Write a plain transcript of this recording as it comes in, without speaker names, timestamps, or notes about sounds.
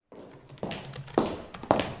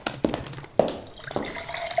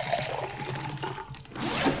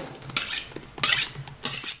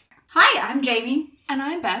Jamie. And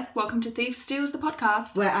I'm Beth. Welcome to Thief Steals the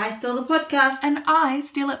Podcast. Where I steal the podcast. And I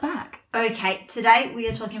steal it back. Okay, today we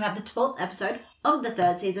are talking about the 12th episode of the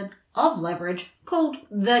 3rd season of Leverage called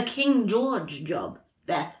The King George Job.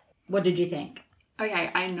 Beth, what did you think?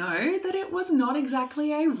 Okay, I know that it was not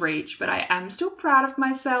exactly a reach, but I am still proud of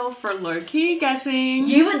myself for low-key guessing.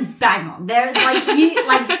 You were bang on.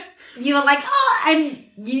 You were like, oh, and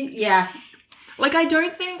you, yeah. Like, I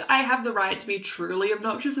don't think I have the right to be truly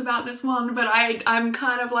obnoxious about this one, but I'm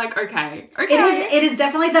kind of like, okay. It is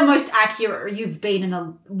definitely the most accurate you've been in a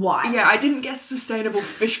while. Yeah, I didn't guess sustainable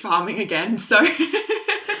fish farming again, so...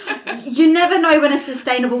 You never know when a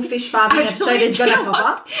sustainable fish farming episode is going to pop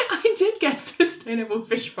up. I did guess sustainable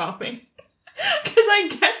fish farming. Because I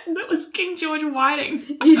guessed that was King George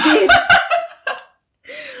Whiting. You did.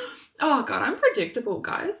 Oh, God, I'm predictable,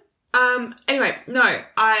 guys. Anyway, no,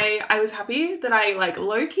 I was happy that I,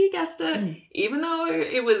 low-key guessed it, even though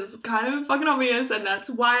it was kind of fucking obvious, and that's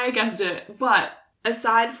why I guessed it. But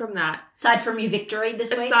aside from that... Aside from your victory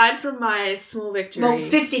this week? Aside from my small victory... Well,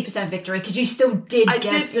 50% victory, because you still did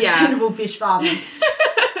guess sustainable fish farming.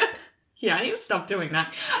 Yeah, I need to stop doing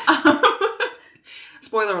that.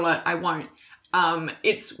 Spoiler alert, I won't.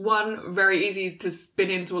 It's one, very easy to spin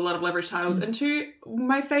into a lot of leverage titles, and two,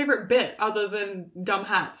 my favourite bit other than dumb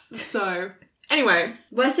hats. So, anyway.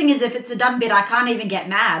 Worst thing is if it's a dumb bit, I can't even get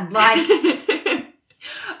mad.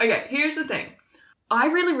 Okay, here's the thing. I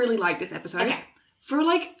really, really like this episode. Okay. For,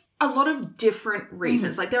 a lot of different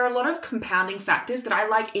reasons. There are a lot of compounding factors that I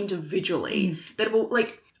like individually that will,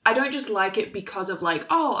 I don't just like it because of,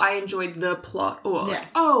 I enjoyed the plot, or,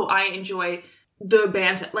 I enjoy the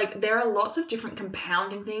banter. There are lots of different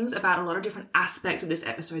compounding things about a lot of different aspects of this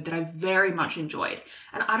episode that I very much enjoyed.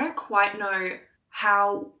 And I don't quite know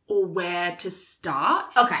how or where to start.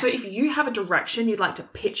 Okay. So if you have a direction you'd like to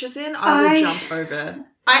pitch us in, I will jump over.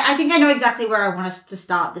 I think I know exactly where I want us to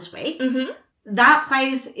start this week. Mm-hmm. That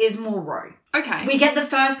place is Moreau. Okay. We get the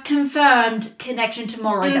first confirmed connection to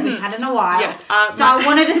Moreau that we've had in a while. Yes. So I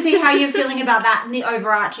wanted to see how you're feeling about that and the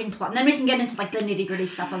overarching plot. And then we can get into the nitty-gritty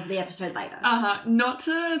stuff of the episode later. Not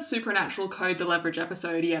to supernatural code the leverage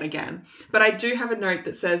episode yet again. But I do have a note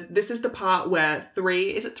that says this is the part where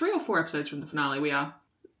is it 3 or 4 episodes from the finale we are?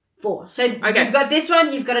 4. So you've got this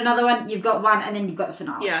one, you've got another one, you've got one, and then you've got the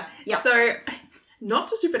finale. Yeah. Yep. So... Not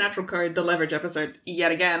to supernatural code the leverage episode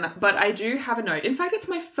yet again, but I do have a note. In fact, it's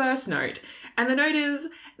my first note. And the note is,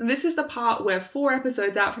 this is the part where 4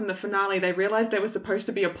 episodes out from the finale, they realised there was supposed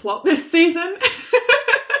to be a plot this season. Because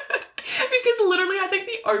literally, I think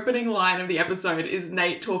the opening line of the episode is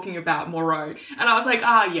Nate talking about Moreau. And I was like,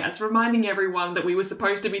 yes, reminding everyone that we were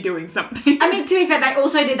supposed to be doing something. I mean, to be fair, they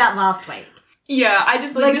also did that last week. Yeah, I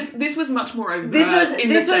just this was much more overt the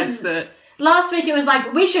sense that... Last week it was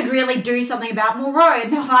we should really do something about Moreau.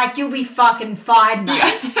 And they were like, you'll be fucking fine, mate.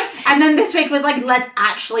 Yeah. And then this week was let's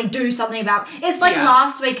actually do something about... It's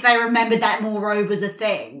last week they remembered that Moreau was a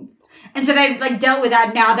thing. And so they dealt with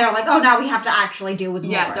that. Now they're oh, now we have to actually deal with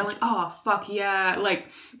Moreau. Yeah, they're oh, fuck yeah.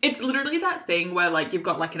 It's literally that thing where you've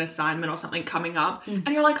got an assignment or something coming up and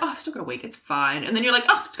you're oh, I've still got a week, it's fine. And then you're oh,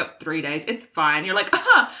 I've still got 3 days, it's fine. You're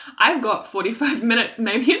I've got 45 minutes,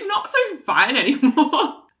 maybe it's not so fine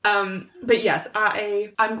anymore. But yes,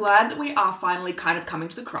 I'm glad that we are finally kind of coming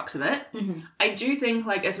to the crux of it. Mm-hmm. I do think,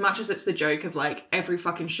 as much as it's the joke of, every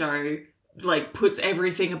fucking show, puts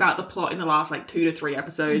everything about the plot in the last, 2 to 3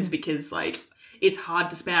 episodes because, it's hard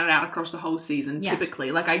to span it out across the whole season, typically.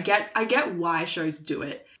 I get why shows do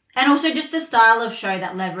it. And also just the style of show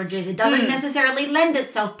that leverages. It doesn't necessarily lend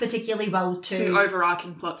itself particularly well to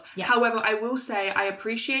overarching plots. Yeah. However, I will say I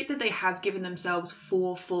appreciate that they have given themselves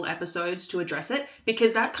 4 full episodes to address it,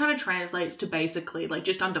 because that kind of translates to basically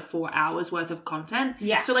just under 4 hours worth of content.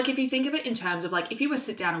 Yeah. So if you think of it in terms of if you were to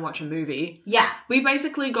sit down and watch a movie, we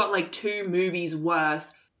basically got 2 movies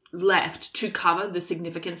worth left to cover the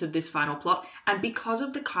significance of this final plot. And because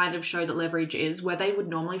of the kind of show that Leverage is, where they would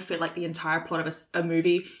normally fit the entire plot of a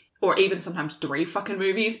movie, or even sometimes 3 fucking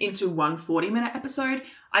movies, into one 40-minute episode,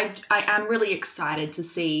 I am really excited to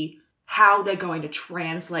see how they're going to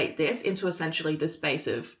translate this into essentially the space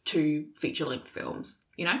of 2 feature-length films,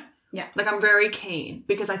 you know? Yeah. I'm very keen,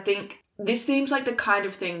 because I think this seems like the kind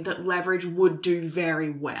of thing that Leverage would do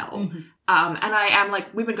very well. Mm-hmm. And I am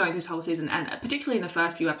we've been going through this whole season, and particularly in the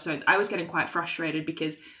first few episodes, I was getting quite frustrated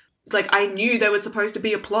because I knew there was supposed to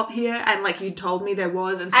be a plot here, and you told me there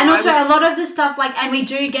was, and so also a lot of the stuff and we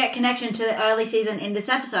do get connection to the early season in this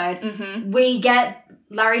episode. Mm-hmm. We get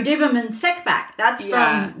Larry Duberman's tech back. That's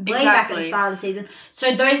from way back at the start of the season.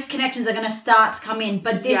 So those connections are going to start to come in,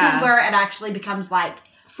 but this is where it actually becomes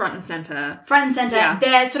front and center. Yeah.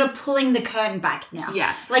 They're sort of pulling the curtain back now.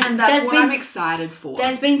 Yeah. Like, and that's what I'm excited for.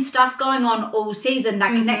 There's been stuff going on all season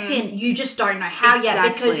that connects in. You just don't know how yet.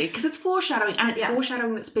 Exactly. Because it's foreshadowing, and it's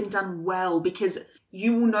foreshadowing that's been done well, because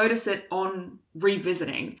you will notice it on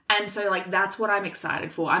revisiting. And so, like, that's what I'm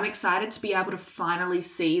excited for. I'm excited to be able to finally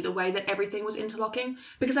see the way that everything was interlocking.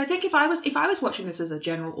 Because I think if I was watching this as a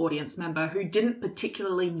general audience member who didn't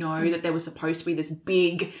particularly know that there was supposed to be this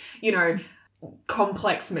big, you know,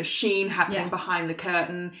 complex machine happening behind the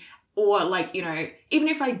curtain, or like, you know, even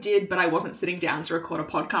if I did, but I wasn't sitting down to record a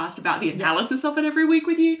podcast about the analysis of it every week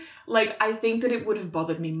with you, like, I think that it would have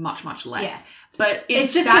bothered me much, much less. But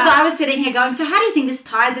it's just because I was sitting here going, so how do you think this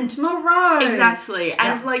ties into Moreau? Exactly.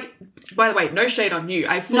 And like, by the way, no shade on you.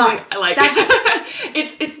 I fully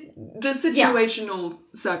it's the situational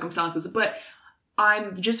circumstances, but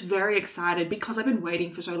I'm just very excited because I've been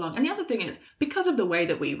waiting for so long. And the other thing is, because of the way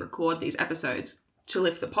that we record these episodes, to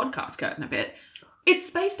lift the podcast curtain a bit, it's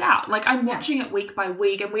spaced out. Like, I'm watching it week by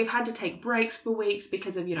week, and we've had to take breaks for weeks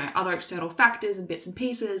because of, you know, other external factors and bits and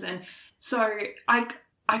pieces. And so I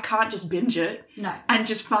can't just binge it and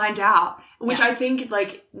just find out, which I think,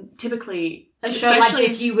 like, typically, a show like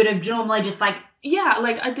this, you would have normally just, like... Yeah,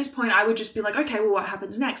 like, at this point, I would just be like, okay, well, what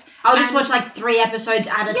happens next? I'll just watch, like, 3 episodes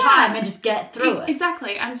at a time and just get through it.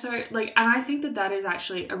 Exactly. And so, like, and I think that is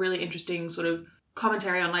actually a really interesting sort of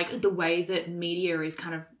commentary on, like, the way that media is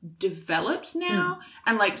kind of developed now.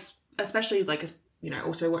 And, like, especially, like, you know,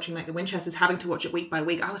 also watching, like, the Winchesters, having to watch it week by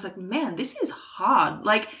week, I was like, man, this is hard.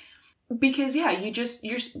 Like, because,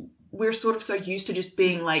 we're sort of so used to just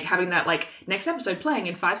being, like, having that, like, next episode playing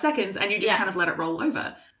in 5 seconds, and you just kind of let it roll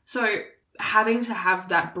over. So having to have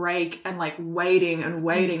that break and, like, waiting and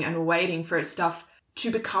waiting and waiting for stuff to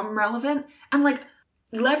become relevant, and, like,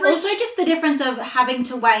 leverage... Also just the difference of having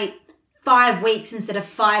to wait 5 weeks instead of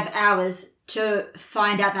 5 hours to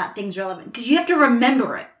find out that thing's relevant, because you have to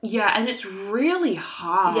remember it. Yeah, and it's really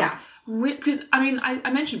hard. Yeah. Because, I mean, I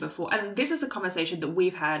mentioned before, and this is a conversation that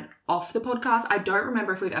we've had off the podcast. I don't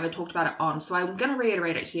remember if we've ever talked about it on, so I'm going to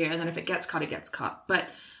reiterate it here, and then if it gets cut, it gets cut. But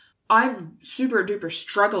I've super duper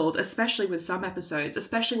struggled, especially with some episodes,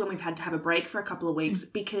 especially when we've had to have a break for a couple of weeks,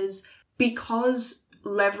 because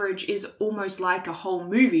Leverage is almost like a whole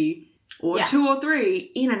movie, or 2 or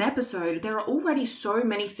 3 in an episode. There are already so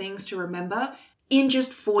many things to remember in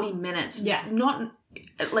just 40 minutes. Yeah. Not...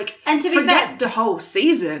 Like, and to be fair, the whole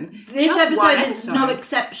season. This episode is no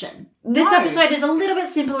exception. This episode is a little bit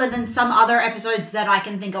simpler than some other episodes that I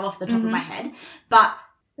can think of off the top of my head, but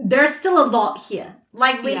there's still a lot here.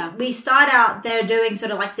 Like, we start out, they're doing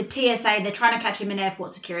sort of like the TSA, they're trying to catch him in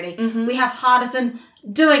airport security. We have Hardison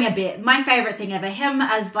doing a bit. My favourite thing ever, him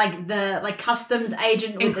as like the like customs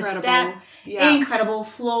agent with the stamp. Yeah. Incredible,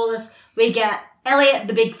 flawless. We get Elliot,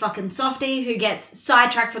 the big fucking softie, who gets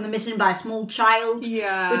sidetracked from the mission by a small child.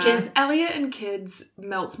 Yeah. Which is... Elliot and kids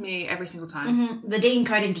melts me every single time. The Dean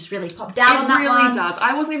coding just really popped out on that one. It really does.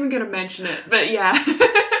 I wasn't even going to mention it, but yeah.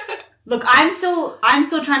 Look, I'm still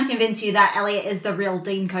trying to convince you that Elliot is the real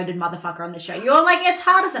Dean-coded motherfucker on this show. You're like, it's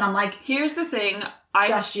Hardison. I'm like... Here's the thing.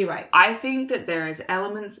 Just you wait. I think that there is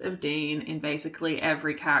elements of Dean in basically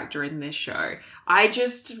every character in this show. I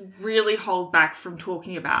just really hold back from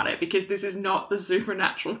talking about it because this is not the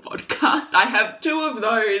Supernatural podcast. I have 2 of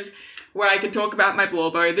those where I can talk about my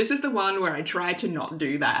blorbo. This is the one where I try to not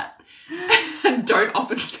do that and don't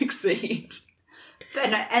often succeed.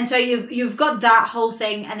 But no, and so you've got that whole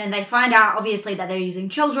thing, and then they find out, obviously, that they're using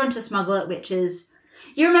children to smuggle it, which is...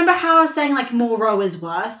 You remember how I was saying, like, Moreau is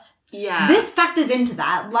worse? Yeah. This factors into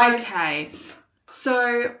that. Like, okay.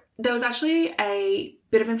 So there was actually a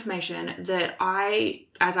bit of information that I,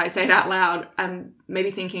 as I say it out loud, am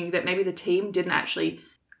maybe thinking that maybe the team didn't actually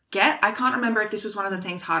get. I can't remember if this was one of the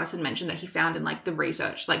things Hardison mentioned that he found in, like, the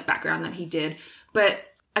research, like, background that he did. But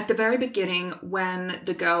at the very beginning, when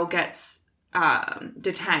the girl gets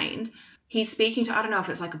detained, he's speaking to, I don't know if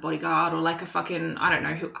it's like a bodyguard or like a fucking, I don't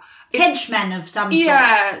know who. Henchman of some sort.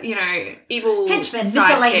 Yeah, you know, evil henchman, sidekick.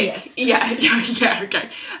 Miscellaneous. Yeah, okay.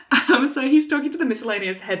 So he's talking to the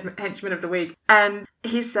miscellaneous henchman of the week, and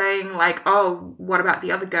he's saying, like, oh, what about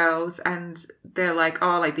the other girls? And they're like,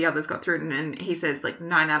 oh, like, the others got through, and he says, like,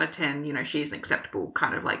 9 out of 10, you know, she's an acceptable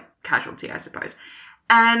kind of, like, casualty, I suppose.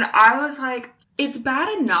 And I was like, it's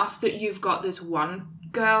bad enough that you've got this one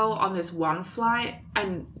girl on this one flight,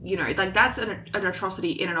 and, you know, like, that's an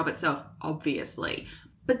atrocity in and of itself, obviously.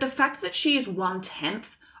 But the fact that she is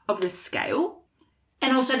 1/10 of this scale,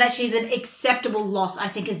 and also that she's an acceptable loss, I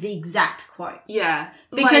think is the exact quote. Yeah.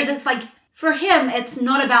 Because it's like, for him, it's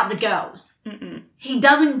not about the girls. Mm-mm. He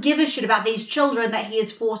doesn't give a shit about these children that he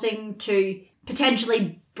is forcing to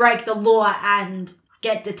potentially break the law and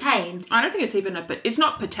get detained. I don't think it's even it's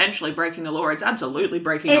not potentially breaking the law. It's absolutely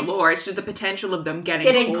breaking the law. It's just the potential of them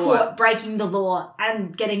getting caught, breaking the law,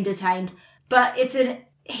 and getting detained. But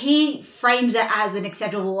he frames it as an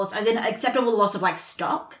acceptable loss, as an acceptable loss of, like,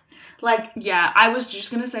 stock. Like, yeah, I was just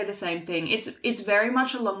going to say the same thing. It's very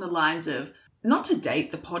much along the lines of, not to date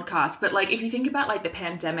the podcast, but, like, if you think about, like, the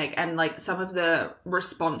pandemic and, like, some of the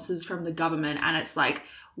responses from the government, and it's like,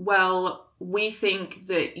 well, we think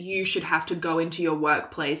that you should have to go into your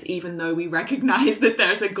workplace even though we recognize that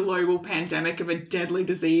there's a global pandemic of a deadly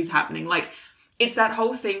disease happening. Like, it's that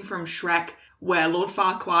whole thing from Shrek where Lord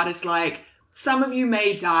Farquaad is like, some of you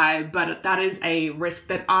may die, but that is a risk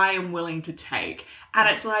that I am willing to take. And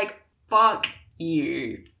it's like, fuck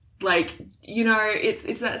you. Like, you know,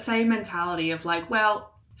 it's that same mentality of like,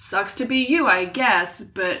 well, sucks to be you, I guess,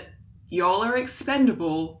 but y'all are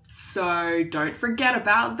expendable, so don't forget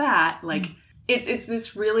about that. Like, it's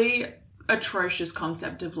this really atrocious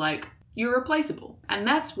concept of, like, you're replaceable. And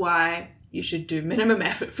that's why you should do minimum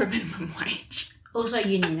effort for minimum wage. Also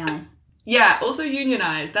unionize. Yeah, also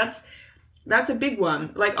unionize. That's a big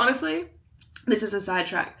one. Like, honestly, this is a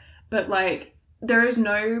sidetrack, but, like, there is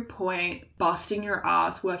no point busting your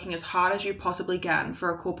ass working as hard as you possibly can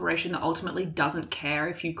for a corporation that ultimately doesn't care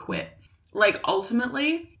if you quit. Like,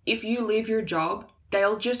 ultimately, if you leave your job,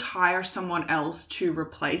 they'll just hire someone else to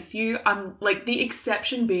replace you. Like, the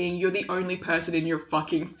exception being you're the only person in your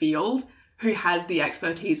fucking field who has the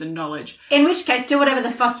expertise and knowledge. In which case, do whatever the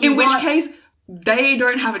fuck you want. In which case, they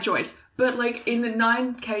don't have a choice. But, like, in the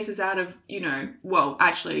 9 cases out of, you know, well,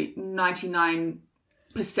 actually, 99%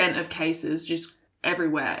 of cases, just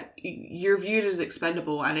everywhere, you're viewed as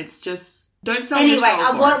expendable, and it's just... Don't sell your soul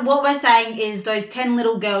for it. What we're saying is those 10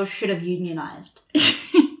 little girls should have unionized.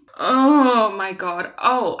 Oh my god.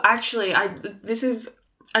 Oh, actually, this is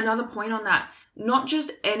another point on that. Not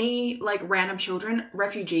just any, like, random children,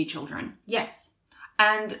 refugee children. Yes.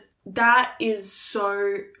 And that is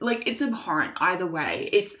so, like, it's abhorrent either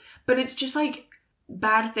way. But it's just, like,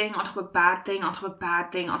 bad thing on top of bad thing on top of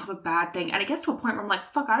bad thing on top of bad thing. And it gets to a point where I'm like,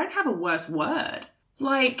 fuck, I don't have a worse word.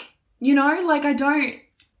 Like, you know, like, I don't...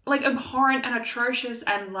 Like, abhorrent and atrocious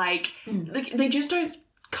and, like, they just don't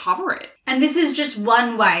cover it. And this is just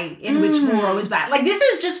one way in which Moreau is bad. Like, this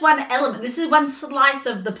is just one element. This is one slice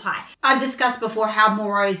of the pie. I've discussed before how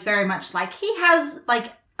Moreau is very much like, he has,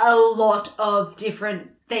 like, a lot of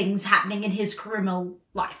different things happening in his criminal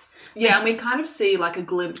life. Yeah, and we kind of see, like, a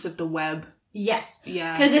glimpse of the web. Yes.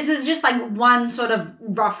 Yeah. Because this is just, like, one sort of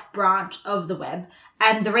rough branch of the web.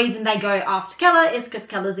 And the reason they go after Keller is because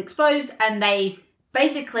Keller's exposed, and they...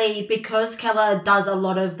 Basically, because Keller does a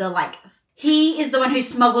lot of the, like, he is the one who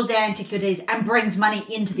smuggles their antiquities and brings money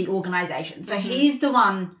into the organization. So he's the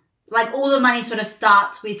one, like, all the money sort of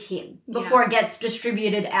starts with him before it gets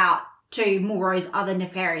distributed out to Moreau's other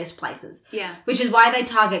nefarious places. Yeah. Which is why they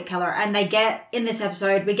target Keller. And they get, in this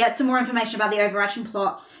episode, we get some more information about the overarching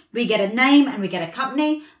plot. We get a name and we get a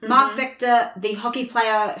company. Mark Victor, the hockey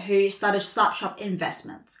player who started Slapshot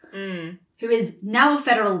Investments, who is now a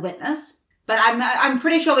federal witness. But I'm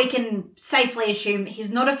pretty sure we can safely assume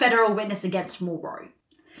he's not a federal witness against Moreau.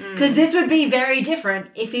 Because this would be very different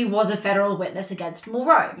if he was a federal witness against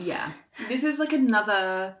Moreau. Yeah. This is like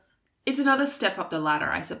another step up the ladder,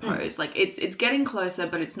 I suppose. Like, it's getting closer,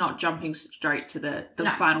 but it's not jumping straight to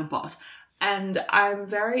the final boss. And I'm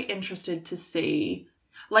very interested to see...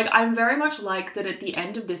 Like, I'm very much like that at the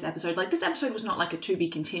end of this episode. Like, this episode was not like a to be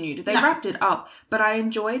continued. They wrapped it up. But I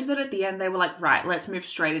enjoyed that at the end they were like, right, let's move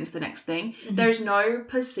straight into the next thing. There's no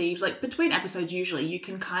perceived... Like, between episodes, usually, you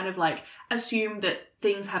can kind of, like, assume that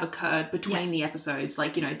things have occurred between the episodes.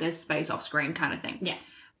 Like, you know, there's space off screen kind of thing. Yeah.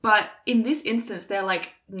 But in this instance, they're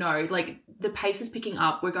like, no, like, the pace is picking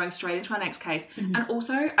up. We're going straight into our next case. And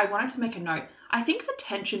also, I wanted to make a note. I think the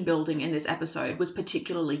tension building in this episode was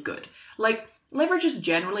particularly good. Like... Leverage is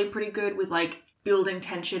generally pretty good with, like, building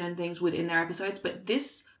tension and things within their episodes, but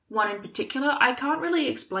this one in particular, I can't really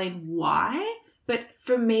explain why, but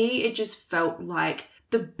for me, it just felt like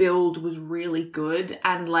the build was really good,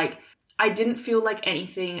 and, like, I didn't feel like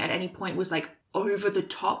anything at any point was, like, over the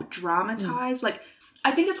top dramatized. Like,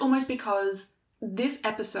 I think it's almost because this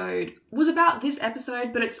episode was about this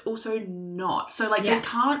episode, but it's also not. So, like, they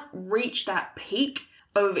can't reach that peak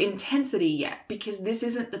of intensity yet, because this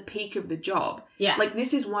isn't the peak of the job. Yeah. Like,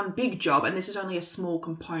 this is one big job, and this is only a small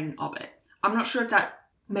component of it. I'm not sure if that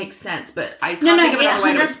makes sense, but I can't think of another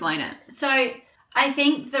way to explain it. So, I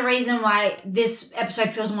think the reason why this episode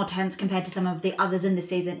feels more tense compared to some of the others in the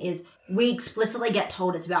season is we explicitly get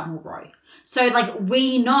told it's about Moreau. So, like,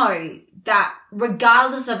 we know that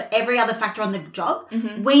regardless of every other factor on the job,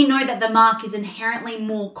 we know that the Mark is inherently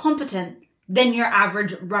more competent than your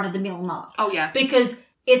average run-of-the-mill narc. Oh, yeah. Because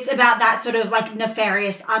it's about that sort of, like,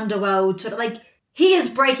 nefarious underworld sort of, like, he is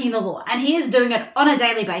breaking the law and he is doing it on a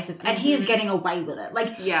daily basis and he is getting away with it.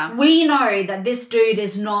 Like, we know that this dude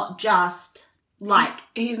is not just, like...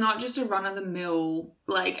 He's not just a run-of-the-mill,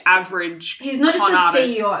 like, average He's not just a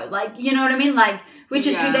artist. CEO. Like, you know what I mean? Like, which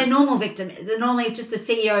is who their normal victim is. And normally it's just a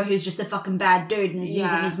CEO who's just a fucking bad dude and is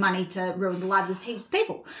using his money to ruin the lives of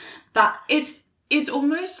people. But... It's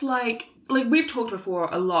almost like we've talked before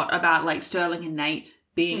a lot about, like, Sterling and Nate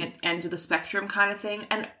being at ends of the spectrum kind of thing.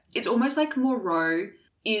 And it's almost like Moreau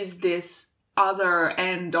is this other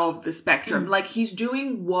end of the spectrum. Like, he's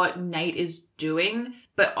doing what Nate is doing,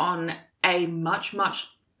 but on a much, much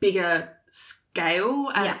bigger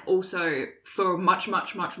scale and also for much,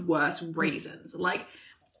 much, much worse reasons. Like,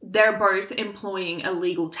 they're both employing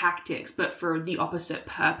illegal tactics, but for the opposite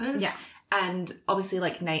purpose. Yeah. And obviously,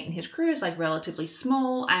 like, Nate and his crew is, like, relatively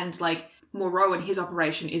small, and, like, Moreau and his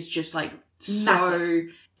operation is just, like, so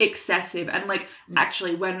excessive. And, like,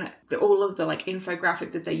 actually, when all of the, like,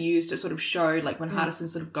 infographic that they use to sort of show, like, when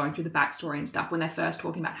Hardison's sort of going through the backstory and stuff, when they're first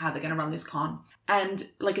talking about how they're going to run this con, and,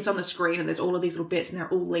 like, it's on the screen and there's all of these little bits and they're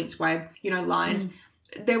all linked by, you know, lines.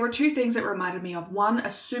 There were two things that reminded me of. One, a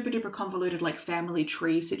super duper convoluted, like, family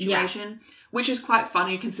tree situation, which is quite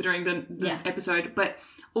funny considering the episode, but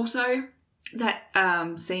also that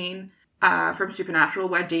scene from Supernatural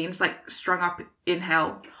where Dean's, like, strung up in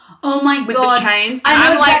hell. Oh my with God. The chains. I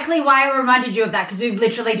know exactly why I reminded you of that, because we've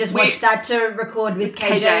literally just watched that to record with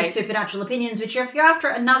KJ of Supernatural Opinions, which if you're after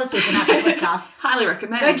another Supernatural podcast, highly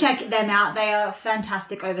recommend. Go check them out. They are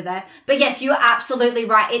fantastic over there. But yes, you're absolutely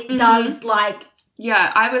right. It does, like...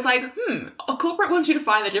 Yeah, I was like, a corporate wants you to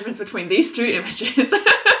find the difference between these two images.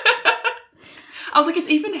 I was like, it's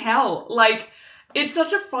even hell. Like, it's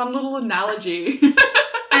such a fun little analogy.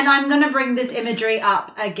 And I'm going to bring this imagery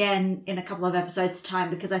up again in a couple of episodes' time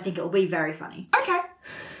because I think it will be very funny. Okay.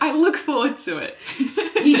 I look forward to it.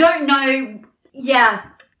 You don't know...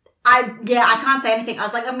 I can't say anything. I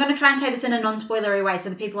was like, I'm going to try and say this in a non-spoilery way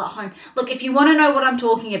so the people at home... Look, if you want to know what I'm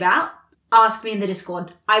talking about, ask me in the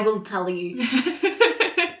Discord. I will tell you.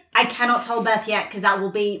 I cannot tell Beth yet because that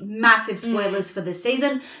will be massive spoilers for this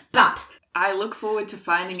season, but... I look forward to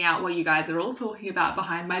finding out what you guys are all talking about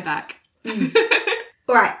behind my back.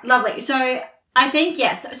 All right, lovely. So I think,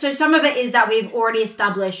 yes. So some of it is that we've already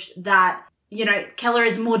established that, you know, Keller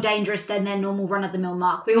is more dangerous than their normal run-of-the-mill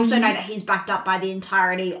mark. We also know that he's backed up by the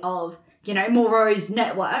entirety of, you know, Moreau's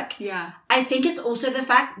network. Yeah. I think it's also the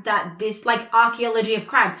fact that this, like, archaeology of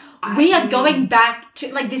crime, we are going back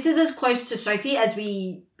to, like, this is as close to Sophie as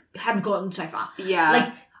we have gotten so far. Yeah.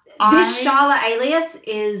 Like, this Charlotte alias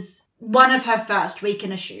is one of her first, we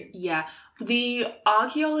can assume. Yeah. The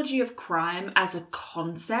archaeology of crime as a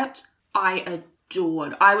concept, I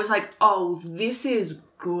adored. I was like, oh, this is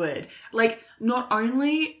good. Like, not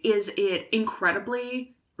only is it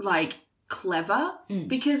incredibly, like, clever,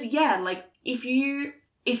 because, like, if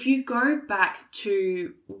you go back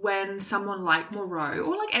to when someone like Moreau,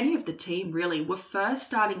 or like any of the team really, were first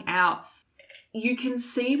starting out, you can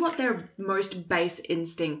see what their most base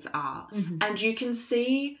instincts are. And you can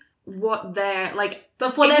see what they're, like...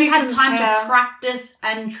 Before they've had time to practice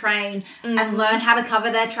and train and learn how to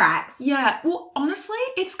cover their tracks. Yeah. Well, honestly,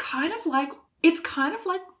 it's kind of like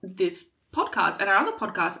this podcast and our other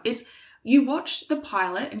podcast. It's, you watch the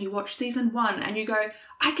pilot and you watch season 1 and you go,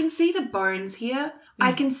 I can see the bones here.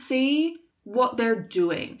 I can see what they're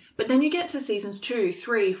doing. But then you get to seasons 2,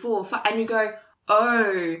 3, 4, 5 and you go,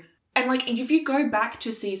 oh... And, like, if you go back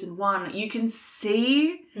to season 1, you can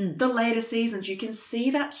see the later seasons. You can see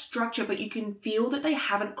that structure, but you can feel that they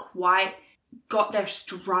haven't quite got their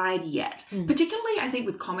stride yet. Particularly, I think,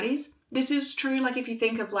 with comedies. This is true, like, if you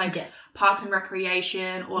think of, like, Parks and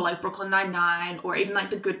Recreation or, like, Brooklyn Nine-Nine or even, like,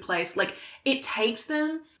 The Good Place. Like, it takes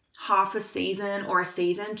them half a season or a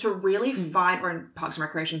season to really find, or in Parks and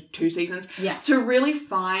Recreation, 2 seasons, to really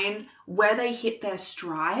find where they hit their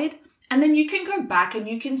stride. And then you can go back and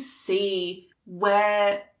you can see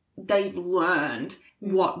where they've learned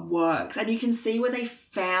what works. And you can see where they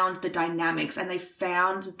found the dynamics and they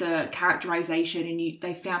found the characterization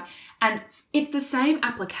and it's the same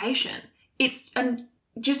application. And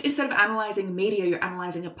just instead of analyzing media, you're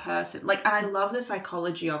analyzing a person. Like, and I love the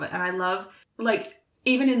psychology of it. And I love, like,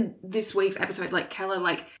 even in this week's episode, like Keller,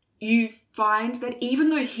 like, you find that even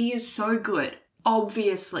though he is so good,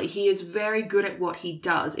 obviously, he is very good at what he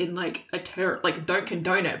does in, like, like, don't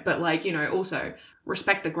condone it, but, like, you know, also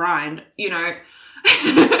respect the grind, you know.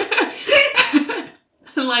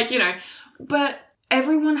 Like, you know. But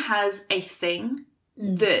everyone has a thing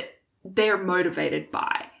that they're motivated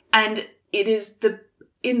by. And it is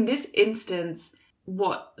in this instance,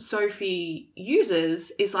 what Sophie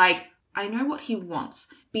uses is like, I know what he wants.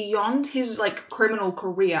 Beyond his, like, criminal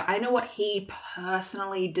career, I know what he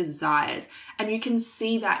personally desires. And you can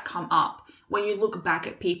see that come up when you look back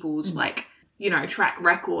at people's, like, you know, track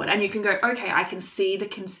record. And you can go, okay, I can see the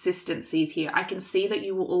consistencies here. I can see that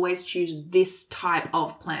you will always choose this type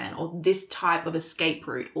of plan or this type of escape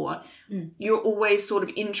route. Or you're always sort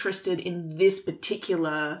of interested in this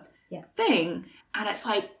particular thing. And it's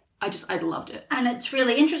like, I loved it. And it's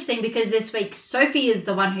really interesting because this week, Sophie is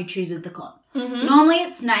the one who chooses the con. Mm-hmm. Normally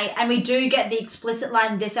it's Nate, and we do get the explicit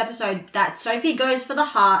line this episode that Sophie goes for the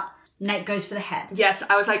heart, Nate goes for the head. Yes,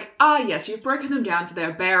 I was like, yes, you've broken them down to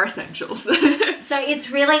their bare essentials. So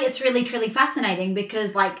it's really, truly fascinating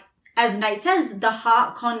because, like, as Nate says, the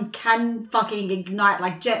heart con can fucking ignite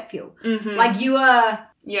like jet fuel. Mm-hmm. Like, you are...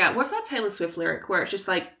 Yeah, what's that Taylor Swift lyric where it's just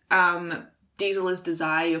like, diesel is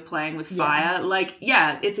desire, you're playing with fire. Yeah. Like,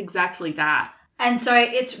 yeah, it's exactly that. And so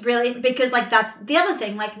it's really, because, like, that's the other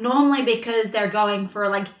thing. Like, normally because they're going for,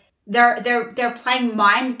 like, they're playing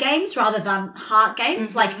mind games rather than heart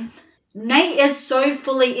games. Mm-hmm. Like, Nate is so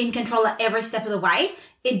fully in control at every step of the way,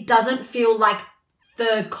 it doesn't feel like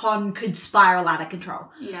the con could spiral out of control.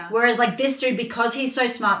 Yeah. Whereas, like, this dude, because he's so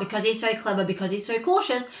smart, because he's so clever, because he's so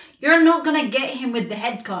cautious, you're not going to get him with the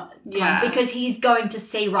head con because he's going to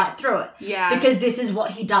see right through it. Yeah. Because this is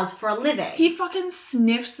what he does for a living. He fucking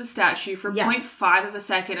sniffs the statue for 0.5 of a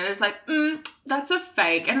second and it's like, that's a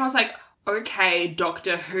fake. And I was like, okay,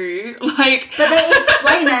 Doctor Who. Like... But they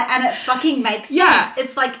explain it and it fucking makes sense.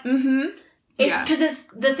 It's like... Because it's...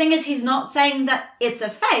 The thing is, he's not saying that it's a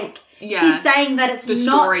fake. Yeah. He's saying that it's the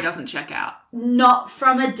story doesn't check out. Not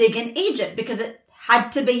from a dig in Egypt, because it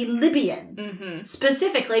had to be Libyan.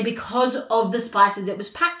 Specifically because of the spices it was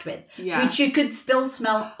packed with. Yeah. Which you could still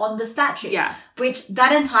smell on the statue. Yeah. Which,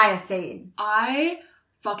 that entire scene. I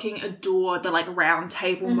fucking adore the, like, round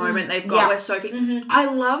table moment they've got where Sophie... I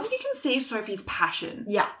love you can see Sophie's passion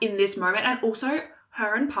in this moment. And also,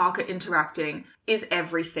 her and Parker interacting is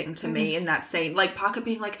everything to me in that scene. Like, Parker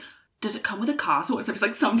being like... Does it come with a castle? And so it's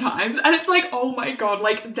like, sometimes. And it's like, oh my God,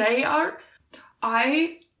 like, they are...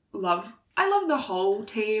 I love the whole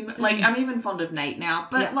team. Like, I'm even fond of Nate now.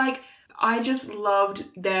 But, like, I just loved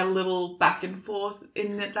their little back and forth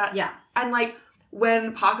in that. Yeah. And, like,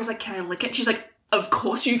 when Parker's like, can I lick it? She's like, of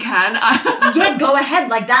course you can. Yeah, go ahead.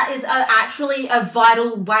 Like, that is actually a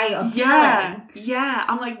vital way of telling. Yeah.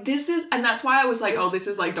 I'm like, this is... And that's why I was like, oh, this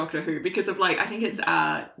is like Doctor Who. Because of, like, I think it's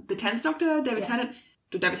the 10th Doctor, David Tennant.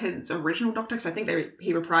 David Tennant's original Doctor, because I think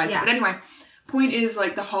he reprised it. But anyway, point is,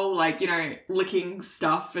 like, the whole, like, you know, licking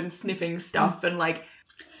stuff and sniffing stuff and, like...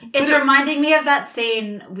 It's reminding me of that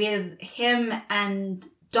scene with him and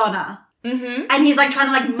Donna. Mm-hmm. And he's, like, trying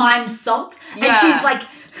to, like, mime salt. And she's, like...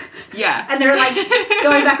 Yeah. And they're, like,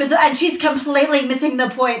 going backwards. And she's completely missing the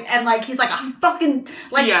point. And, like, he's like, I'm fucking...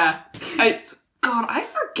 Like... Yeah. God, I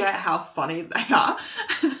forget how funny they are.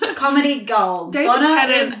 Comedy gold. David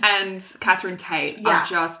Tennant and Catherine Tate are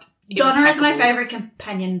just Donna is my favourite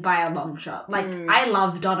companion by a long shot. Like, I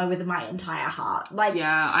love Donna with my entire heart. Like,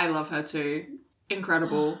 yeah, I love her too.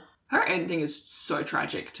 Incredible. Her ending is so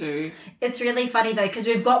tragic too. It's really funny though, because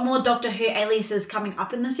we've got more Doctor Who aliases coming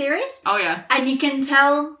up in the series. Oh yeah. And you can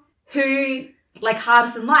tell who, like,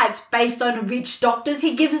 Hardison likes based on which doctors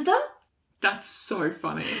he gives them. That's so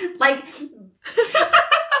funny. Like...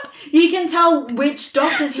 You can tell which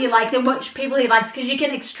doctors he likes and which people he likes because you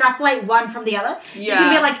can extrapolate one from the other. Yeah. You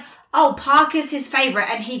can be like, oh, Parker's his favourite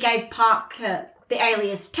and he gave Parker the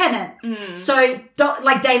alias Tennant. So,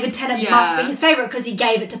 like, David Tennant must be his favourite because he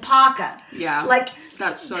gave it to Parker. Yeah. Like...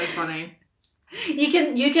 That's so funny. You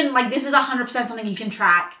can, like, this is 100% something you can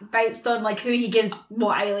track based on, like, who he gives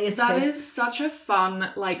what alias to. That is such a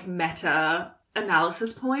fun, like, meta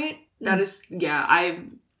analysis point. That is, I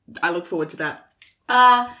look forward to that.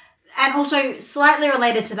 And also, slightly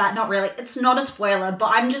related to that, not really, it's not a spoiler, but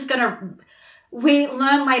I'm just gonna... We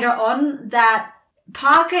learn later on that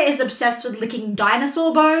Parker is obsessed with licking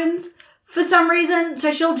dinosaur bones for some reason, so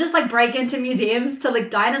she'll just, like, break into museums to lick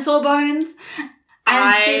dinosaur bones,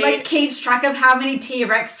 and she, like, keeps track of how many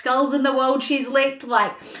T-Rex skulls in the world she's licked,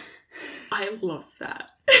 like... I love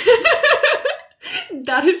that.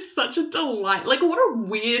 That is such a delight. Like, what a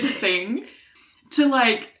weird thing to,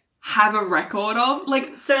 like... have a record of.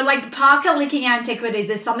 Like, so, like, Parker licking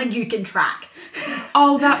antiquities is something you can track.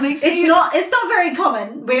 Oh, that makes me... It's not very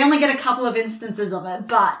common. We only get a couple of instances of it,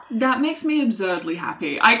 but... That makes me absurdly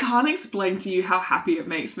happy. I can't explain to you how happy it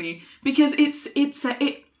makes me, because it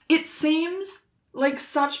seems like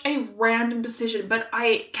such a random decision, but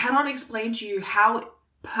I cannot explain to you how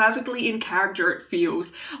perfectly in character it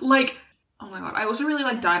feels. Like, oh my God. I also really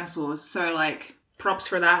like dinosaurs, so, like, props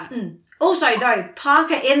for that. Also, though,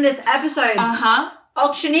 Parker in this episode...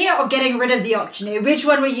 Auctioneer or getting rid of the auctioneer? Which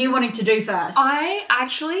one were you wanting to do first? I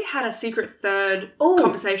actually had a secret third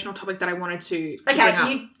conversational topic that I wanted to bring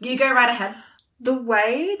up. You go right ahead. The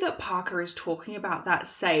way that Parker is talking about that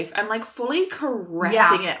safe and, like, fully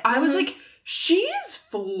caressing it, I was like, she is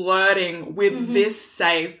flirting with this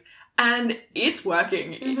safe and it's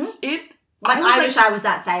working. I wish I was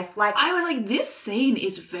that safe. Like, I was like, this scene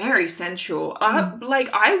is very sensual. I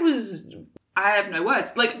have no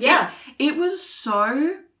words. Like, it was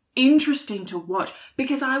so interesting to watch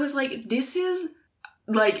because I was like, this is,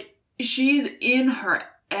 like, she's in her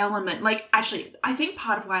element. Like, actually, I think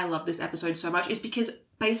part of why I love this episode so much is because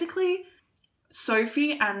basically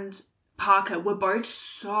Sophie and Parker were both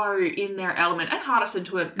so in their element, and Hardison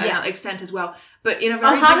to an extent as well, but in a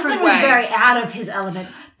very different way. Hardison was very out of his element,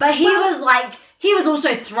 but he was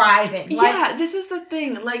also thriving. Yeah, this is the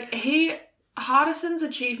thing. Like, Hardison's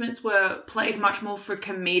achievements were played much more for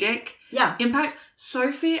comedic impact.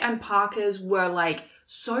 Sophie and Parker's were, like,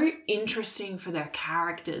 so interesting for their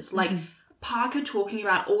characters. Like, Parker talking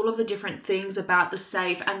about all of the different things about the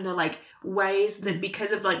safe and the, like, ways that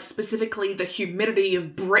because of, like, specifically the humidity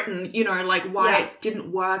of Britain, you know, like, why it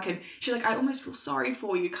didn't work. And she's like, I almost feel sorry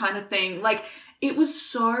for you kind of thing. Like, it was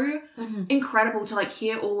so incredible to, like,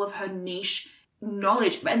 hear all of her niche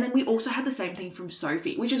knowledge. And then we also had the same thing from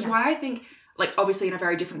Sophie, which is why I think... like, obviously in a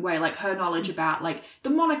very different way, like her knowledge about, like, the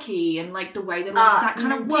monarchy and, like, the way that all that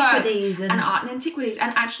kind of works and art and antiquities,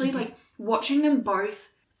 and actually, like, watching them both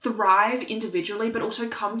thrive individually but also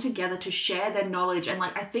come together to share their knowledge. And,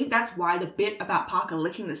 like, I think that's why the bit about Parker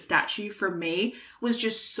licking the statue for me was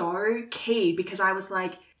just so key, because I was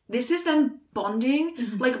like, this is them bonding.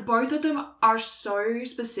 Like, both of them are so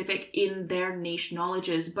specific in their niche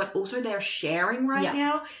knowledges, but also they're sharing right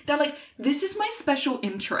now. They're like, this is my special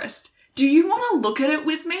interest. Do you want to look at it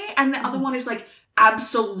with me? And the other one is like,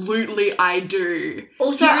 absolutely I do.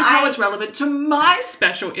 Also, here's how it's relevant to my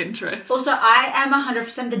special interest. Also, I am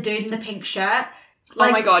 100% the dude in the pink shirt. Like,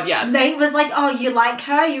 oh my God, yes. Nate was like, oh, you like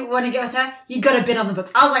her? You want to get with her? You got to bid on the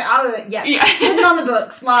books. I was like, oh, yeah. Bidding on the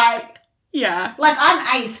books. Like, like,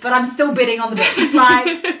 I'm ace, but I'm still bidding on the books.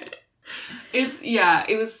 Like,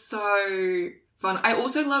 it was so fun. I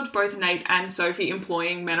also loved both Nate and Sophie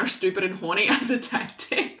employing men are stupid and horny as a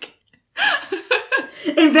tactic.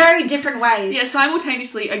 In very different ways. Yeah,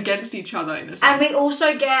 simultaneously against each other in a sense. And we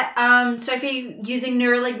also get Sophie using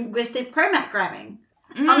neurolinguistic chromagramming.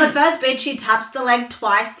 On the first bid, she taps the leg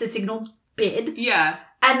twice to signal bid. Yeah.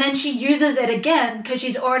 And then she uses it again because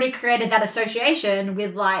she's already created that association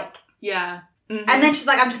with, like... Yeah. And then she's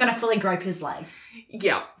like, I'm just going to fully grope his leg.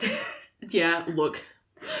 Yeah. Yeah, look.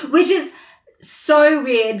 Which is... so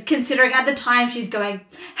weird, considering at the time she's going,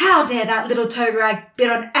 how dare that little toe rag bid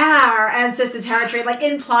on our ancestors' territory, like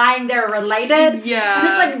implying they're related. Yeah. And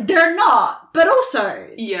it's like, they're not, but also.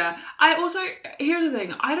 Yeah. Here's the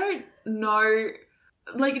thing, I don't know,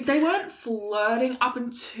 like, they weren't flirting up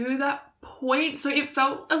until that point, so it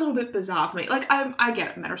felt a little bit bizarre for me. Like, I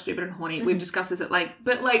get it, men are stupid and horny, we've discussed this at length,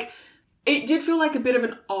 but, like, it did feel like a bit of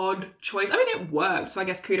an odd choice. I mean, it worked, so I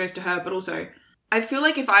guess kudos to her, but also... I feel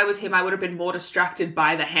like if I was him, I would have been more distracted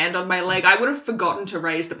by the hand on my leg. I would have forgotten to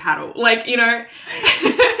raise the paddle. Like, you know.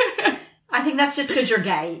 I think that's just because you're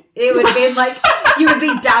gay. It would have been like, you would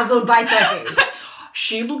be dazzled by Sophie.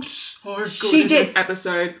 She looked so good in this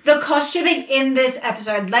episode. The costuming in this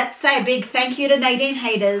episode, let's say a big thank you to Nadine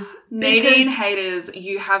Haters. Nadine Haters,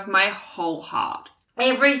 you have my whole heart.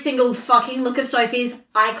 Every single fucking look of Sophie's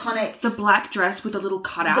iconic. The black dress with a little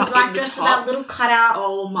cutout. The black dress with that little cutout.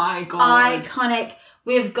 Oh my God. Iconic.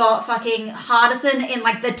 We've got fucking Hardison in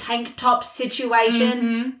like the tank top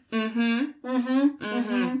situation. Yes.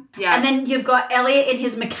 And then you've got Elliot in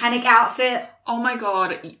his mechanic outfit. Oh my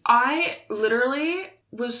God. I literally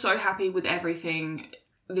was so happy with everything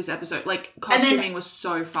this episode. Like, costuming was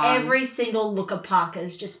so fun. Every single look of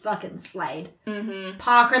Parker's just fucking slayed.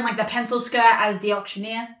 Parker in like the pencil skirt as the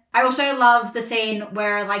auctioneer. I also love the scene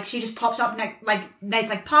where like she just pops up like Nate's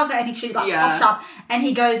like Parker and she like pops up and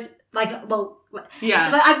he goes like, well, she's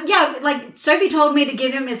like, like Sophie told me to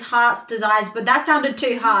give him his heart's desires, but that sounded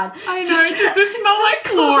too hard. I know. Did this smell like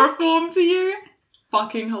chloroform to you?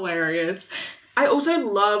 Fucking hilarious. I also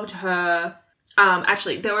loved her.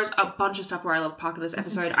 Actually, there was a bunch of stuff where I loved Parker this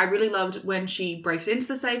episode. I really loved when she breaks into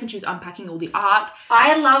the safe and she's unpacking all the art.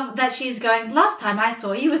 I love that she's going, last time I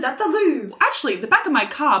saw you was at the Louvre. Actually, the back of my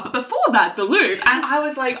car, but before that, the Louvre. And I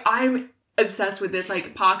was like, I'm obsessed with this.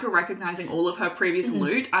 Like, Parker recognizing all of her previous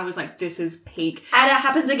loot. I was like, this is peak. And it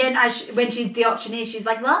happens again when she's the auctioneer. She's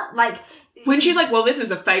like, When she's like, well, this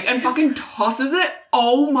is a fake, and fucking tosses it.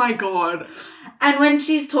 Oh my God. And when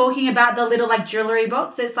she's talking about the little, like, jewellery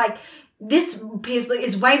box, it's like, this piece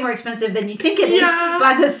is way more expensive than you think it is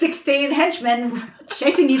by the 16 henchmen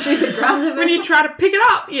chasing you through the grounds of when you try to pick it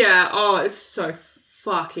up. Yeah. Oh, it's so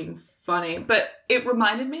fucking funny. But it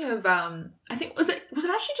reminded me of, I think, was it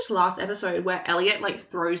actually just last episode where Elliot, like,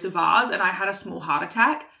 throws the vase and I had a small heart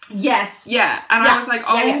attack? Yes. Yeah. And I was like,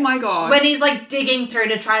 oh my God. When he's, like, digging through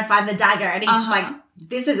to try and find the dagger and he's just like,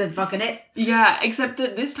 this isn't fucking it. Yeah, except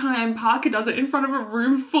that this time Parker does it in front of a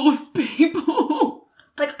room full of people.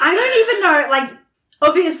 Like, I don't even know, like,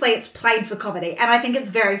 obviously it's played for comedy and I think it's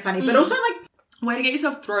very funny, but also, like... Way to get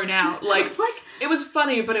yourself thrown out. Like, it was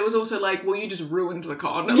funny, but it was also like, well, you just ruined the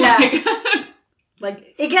con. Yeah.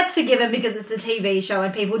 Like, it gets forgiven because it's a TV show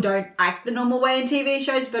and people don't act the normal way in TV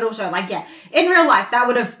shows, but also, like, yeah, in real life,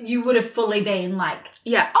 you would have fully been, like...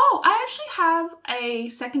 Yeah. Oh, I actually have a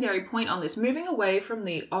secondary point on this. Moving away from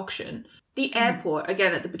the auction, the airport,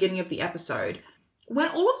 again, at the beginning of the episode, when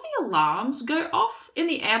all of the alarms go off in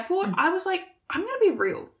the airport, I was like, I'm going to be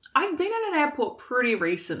real. I've been in an airport pretty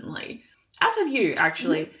recently, as have you,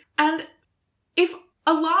 actually. And if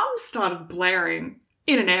alarms started blaring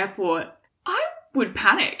in an airport, I would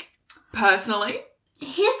panic, personally.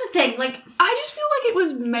 Here's the thing, like... I just feel like it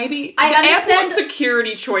was maybe... airport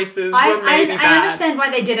security choices were maybe bad. I understand why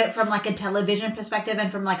they did it from, like, a television perspective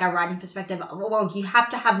and from, like, a writing perspective. Well, you have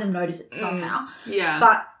to have them notice it somehow. Yeah.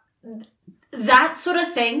 But that sort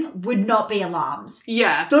of thing would not be alarms.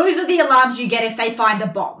 Yeah. Those are the alarms you get if they find a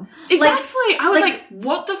bomb. Exactly. I was like,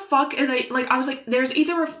 what the fuck are they... Like, I was like, there's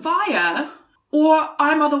either a fire or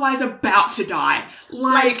I'm otherwise about to die.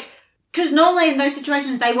 Like because normally in those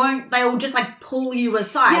situations, they will just, like, pull you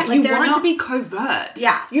aside. Yeah, like, you want it to be covert.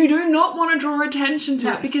 Yeah. You do not want to draw attention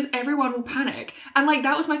to it because everyone will panic. And, like,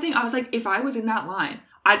 that was my thing. I was like, if I was in that line,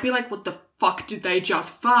 I'd be like, what the fuck did they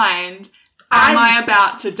just find? Am I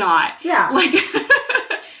about to die? Yeah. Like,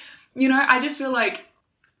 you know, I just feel like...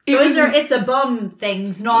 It's a bomb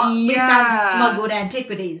things, not we found smuggled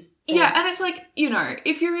antiquities. Things. Yeah, and it's like, you know,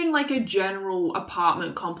 if you're in like a general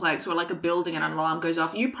apartment complex or like a building and an alarm goes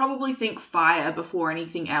off, you probably think fire before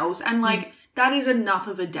anything else. And like, that is enough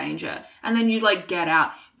of a danger. And then you like get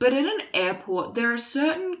out. But in an airport, there are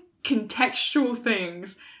certain contextual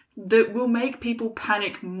things that will make people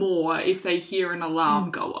panic more if they hear an alarm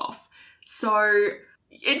go off. So...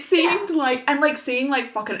 It seemed like, and like seeing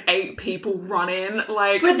like fucking 8 people run in,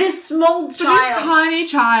 like... For this small child. For this tiny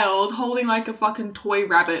child holding like a fucking toy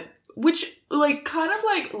rabbit, which like kind of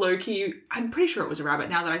like low-key, I'm pretty sure it was a rabbit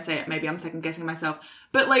now that I say it, maybe I'm second guessing myself,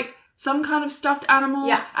 but like some kind of stuffed animal.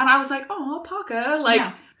 Yeah. And I was like, oh, Parker, like...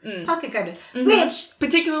 Yeah. Parker coded. Which...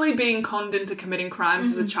 Particularly being conned into committing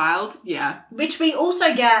crimes as a child, yeah. Which we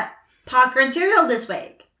also get Parker and cereal this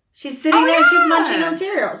week. She's sitting there and she's munching on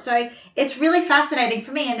cereal. So it's really fascinating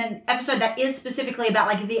for me in an episode that is specifically about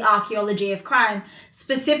like the archaeology of crime,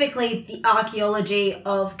 specifically the archaeology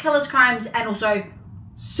of Keller's crimes and also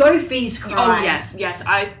Sophie's crimes. Oh, yes.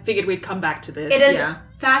 I figured we'd come back to this. It is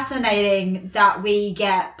fascinating that we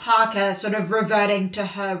get Parker sort of reverting to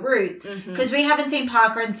her roots because we haven't seen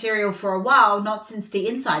Parker and cereal for a while, not since the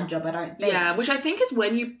Inside Job, I don't think. Yeah, which I think is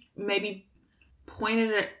when you maybe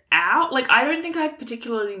pointed it out. Like, I don't think I've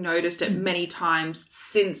particularly noticed it many times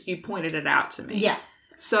since you pointed it out to me. Yeah.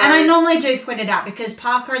 So, and I normally do point it out because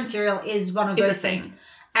Parker and cereal is one of those things. And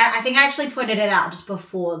I think I actually pointed it out just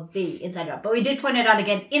before the Inside Job. But we did point it out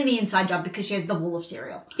again in the Inside Job because she has the wall of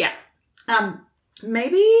cereal. Yeah.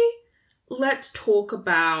 Maybe let's talk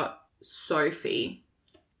about Sophie.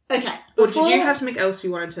 Okay. Or did you have something else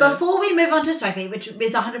you wanted to... Before we move on to Sophie, which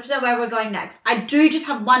is 100% where we're going next, I do just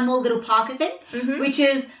have one more little Parker thing, which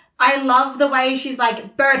is I love the way she's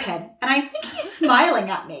like, bird head. And I think he's smiling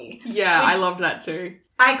at me. Yeah, I loved that too.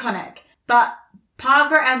 Iconic. But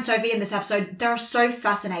Parker and Sophie in this episode, they're so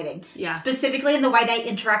fascinating. Yeah. Specifically in the way they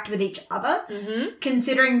interact with each other.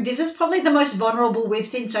 Considering this is probably the most vulnerable we've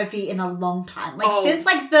seen Sophie in a long time. Like, since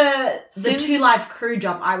like the 2 Live Crew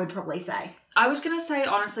job, I would probably say. I was going to say,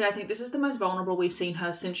 honestly, I think this is the most vulnerable we've seen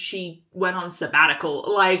her since she went on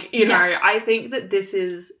sabbatical. Like, you know, I think that this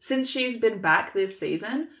is, since she's been back this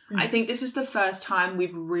season, I think this is the first time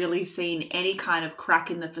we've really seen any kind of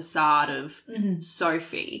crack in the facade of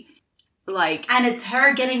Sophie. Like, and it's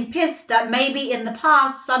her getting pissed that maybe in the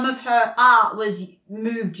past some of her art was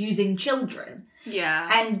moved using children. Yeah.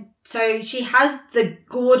 And so she has the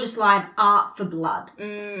gorgeous line, art for blood,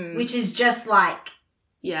 which is just like...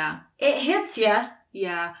 Yeah. It hits you.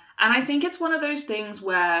 Yeah. And I think it's one of those things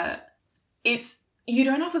where you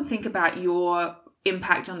don't often think about your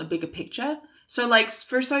impact on the bigger picture. So, like,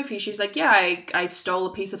 for Sophie, she's like, yeah, I stole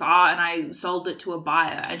a piece of art and I sold it to a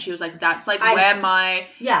buyer. And she was like, that's, like, where my...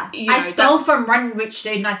 Yeah. I stole from one rich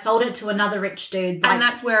dude and I sold it to another rich dude. Like, and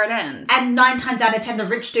that's where it ends. And 9 times out of 10, the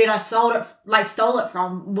rich dude I stole it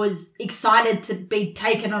from was excited to be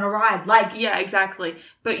taken on a ride. Like... Yeah, exactly.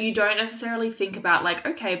 But you don't necessarily think about, like,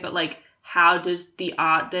 okay, but, like, how does the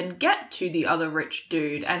art then get to the other rich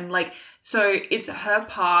dude? And, like, so it's her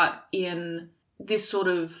part in this sort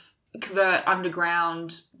of covert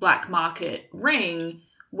underground black market ring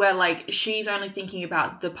where, like, she's only thinking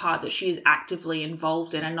about the part that she is actively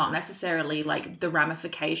involved in and not necessarily, like, the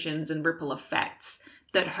ramifications and ripple effects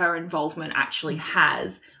that her involvement actually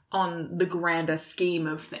has on the grander scheme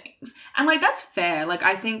of things. And, like, that's fair. Like,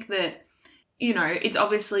 I think that, you know, it's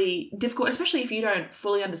obviously difficult, especially if you don't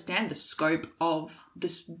fully understand the scope of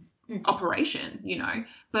this operation, you know.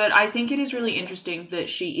 But I think it is really interesting that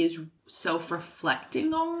she is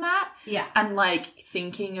self-reflecting on that. Yeah. And, like,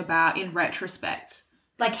 thinking about, in retrospect,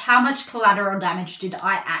 like, how much collateral damage did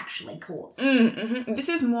I actually cause? Mm-hmm. This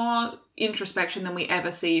is more introspection than we ever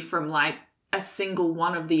see from, like, a single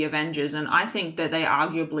one of the Avengers. And I think that they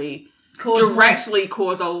arguably directly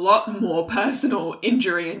cause a lot more personal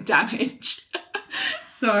injury and damage.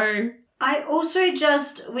 So... I also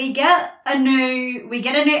we get a new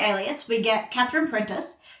alias. We get Catherine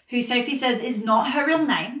Prentice, who Sophie says is not her real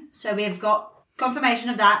name. So we've got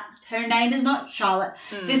confirmation of that. Her name is not Charlotte.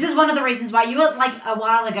 This is one of the reasons why you were, like, a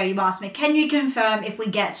while ago, you asked me, can you confirm if we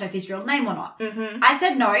get Sophie's real name or not? Mm-hmm. I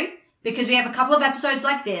said no, because we have a couple of episodes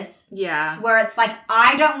like this. Yeah. Where it's like,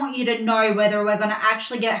 I don't want you to know whether we're going to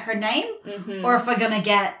actually get her name or if we're going to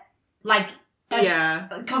get, like...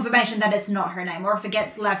 confirmation that it's not her name or if it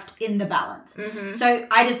gets left in the balance. So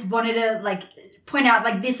I just wanted to, like, point out,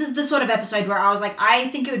 like, this is the sort of episode where I was like, I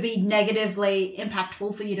think it would be negatively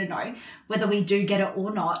impactful for you to know whether we do get it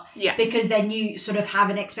or not. Yeah. Because then you sort of have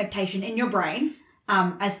an expectation in your brain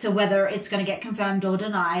as to whether it's going to get confirmed or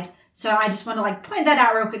denied. So I just want to, like, point that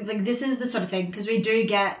out real quick. Like, this is the sort of thing, because we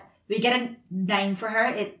get a name for her.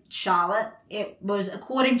 It's Charlotte. It was,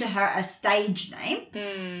 according to her, a stage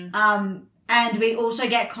name. And we also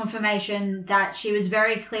get confirmation that she was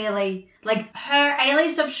very clearly, like, her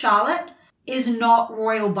alias of Charlotte is not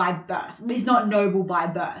royal by birth, is not noble by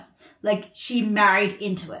birth. Like, she married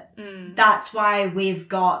into it. That's why we've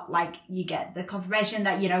got, like, you get the confirmation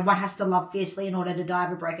that, you know, one has to love fiercely in order to die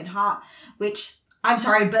of a broken heart, which, I'm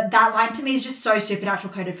sorry, but that line to me is just so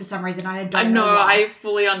supernatural coded for some reason. I don't know why. I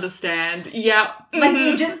fully understand. Yeah. Like,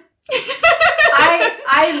 it just...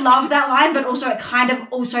 I love that line, but also it kind of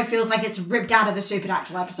also feels like it's ripped out of a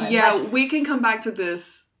supernatural episode. Yeah, like, we can come back to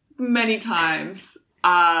this many times.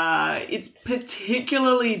 It's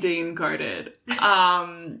particularly Dean coded.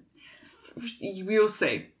 We'll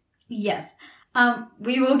see. Yes.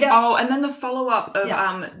 We will get... Oh, and then the follow-up of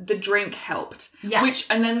the drink helped. Yeah.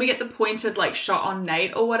 And then we get the pointed, like, shot on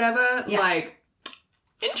Nate or whatever. Yeah. Like,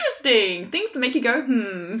 interesting. Things that make you go,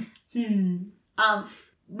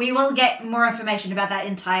 We will get more information about that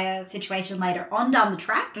entire situation later on down the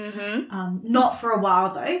track. Not for a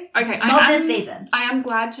while, though. Okay. Not this season. I am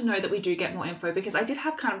glad to know that we do get more info, because I did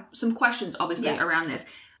have kind of some questions, obviously, around this.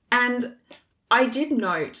 And I did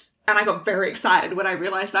note, and I got very excited when I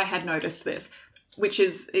realised I had noticed this, which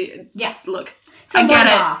is, look, I get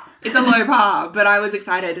it. It's a low bar, but I was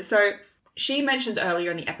excited. So... she mentions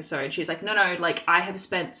earlier in the episode, she's like, no, like, I have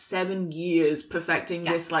spent 7 years perfecting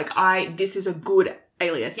this. Like, this is a good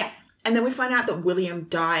alias. Yeah. And then we find out that William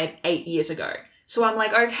died 8 years ago. So I'm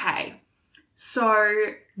like, okay. So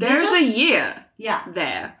there's a year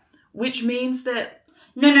there, which means that...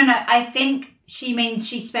 No. I think she means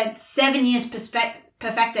she spent 7 years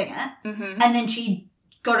perfecting it. And then she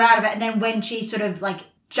got out of it. And then when she sort of, like,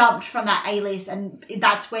 jumped from that alias, and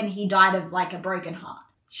that's when he died of, like, a broken heart.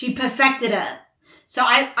 She perfected it. So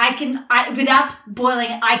I can without spoiling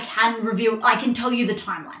it, I can tell you the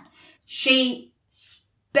timeline. She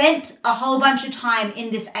spent a whole bunch of time in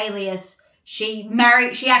this alias. She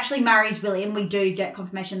actually marries William. We do get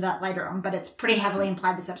confirmation of that later on, but it's pretty heavily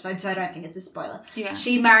implied this episode, so I don't think it's a spoiler. Yeah.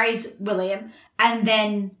 She marries William, and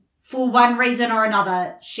then for one reason or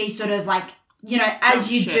another, she sort of, like, you know, as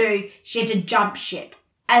you do, she had to jump ship.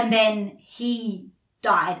 And then he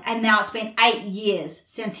died, and now it's been 8 years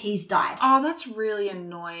since he's died. Oh, that's really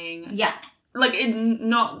annoying. Yeah. Like,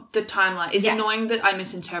 not the timeline. It's annoying that I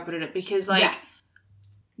misinterpreted it, because, like...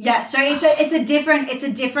 Yeah, so it's a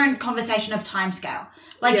different conversation of timescale.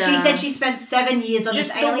 Like, she said she spent 7 years on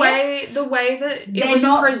this alias. The way that it was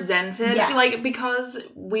presented, like, because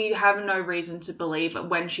we have no reason to believe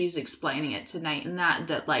when she's explaining it to Nate and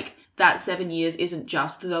that like, that 7 years isn't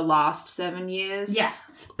just the last 7 years. Yeah.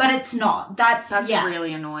 But it's not. That's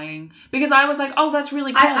really annoying. Because I was like, oh, that's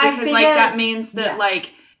really cool. Because, figured, like, that means that,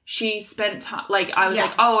 like, she spent time... Like, I was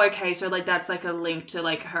like, oh, okay, so, like, that's, like, a link to,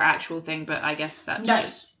 like, her actual thing. But I guess that's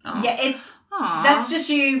just... Oh. Yeah, it's... Aww. That's just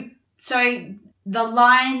you... So, the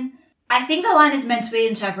line... I think the line is meant to be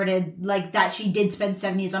interpreted like that she did spend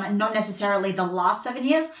 7 years on it, not necessarily the last 7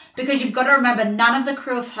 years. Because you've got to remember, none of the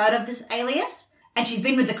crew have heard of this alias. And she's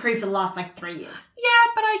been with the crew for the last, like, 3 years.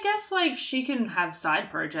 Yeah, but I guess, like, she can have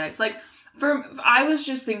side projects. Like, I was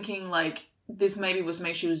just thinking, like, this maybe was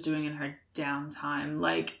something she was doing in her downtime.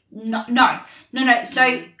 Like... No.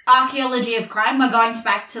 So, archaeology of crime, we're going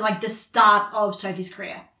back to, like, the start of Sophie's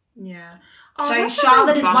career. Yeah. Oh, so,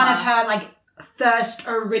 Charlotte is one of her, like, first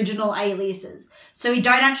original aliases. So, we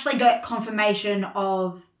don't actually get confirmation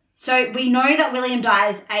of... So, we know that William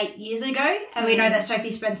dies 8 years ago, and we know that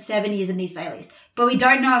Sophie spent 7 years in this alias. But we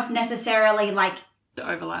don't know if necessarily, like... The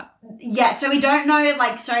overlap. Yeah, so we don't know,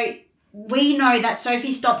 like... So, we know that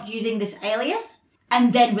Sophie stopped using this alias,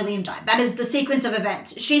 and then William died. That is the sequence of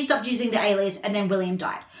events. She stopped using the alias, and then William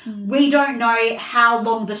died. We don't know how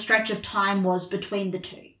long the stretch of time was between the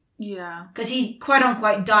two. Yeah. Because he,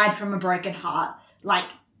 quote-unquote, died from a broken heart. Like...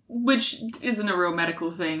 Which isn't a real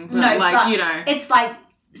medical thing, but, no, like, you know... It's like...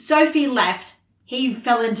 Sophie left, he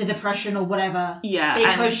fell into depression or whatever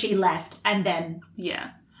because she left and then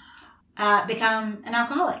become an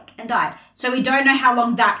alcoholic and died. So we don't know how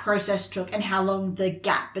long that process took and how long the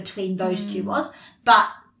gap between those two was. But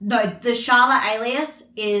no, the Charlotte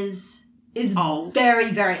alias is old. Very,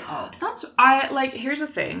 very old. Here's the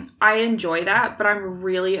thing. I enjoy that, but I'm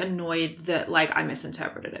really annoyed that, like, I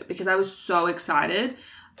misinterpreted it because I was so excited.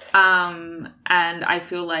 And I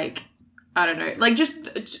feel like, I don't know, like, just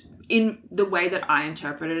in the way that I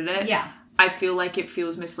interpreted it, I feel like it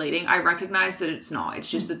feels misleading. I recognize that it's not. It's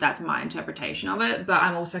just that that's my interpretation of it, but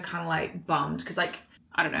I'm also kind of, like, bummed because, like,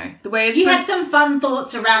 I don't know, the way it's... You had some fun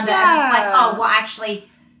thoughts around it, and it's like, oh, well, actually,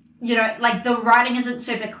 you know, like, the writing isn't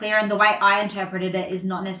super clear, and the way I interpreted it is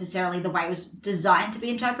not necessarily the way it was designed to be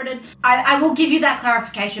interpreted. I will give you that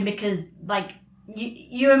clarification because, like,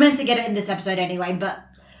 you were meant to get it in this episode anyway, but...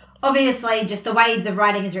 Obviously, just the way the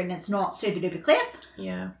writing is written, it's not super duper clear.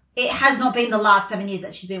 Yeah. It has not been the last 7 years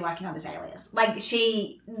that she's been working on this alias. Like,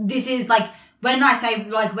 this is like, when I say,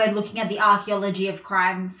 like, we're looking at the archaeology of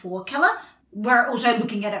crime for Keller, we're also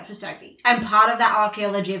looking at it for Sophie. And part of that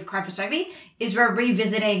archaeology of crime for Sophie is we're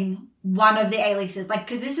revisiting one of the aliases. Like,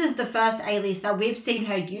 because this is the first alias that we've seen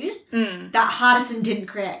her use that Hardison didn't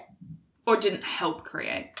create. Or didn't help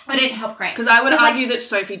create. Because I would argue that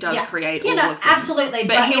Sophie does create all of them. Absolutely.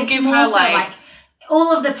 But he'll give her, like,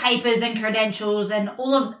 all of the papers and credentials and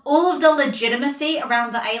all of the legitimacy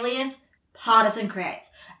around the alias, Hardison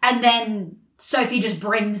creates. And then Sophie just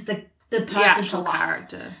brings the person to life.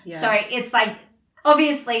 Character. Yeah. So it's like,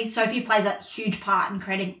 obviously, Sophie plays a huge part in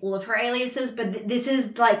creating all of her aliases, but this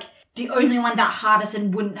is, like, the only one that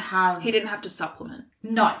Hardison wouldn't have. He didn't have to supplement.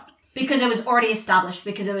 No. Because it was already established,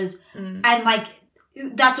 because it was, and, like,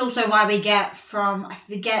 that's also why we get from, I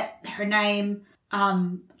forget her name,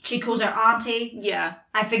 she calls her auntie. Yeah.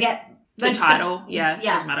 I forget. The title,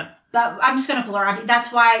 doesn't matter. But I'm just going to call her auntie.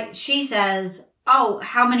 That's why she says, oh,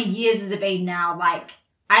 how many years has it been now? Like,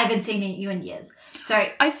 I haven't seen you in years. So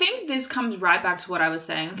I think this comes right back to what I was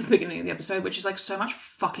saying at the beginning of the episode, which is, like, so much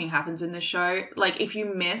fucking happens in this show. Like, if you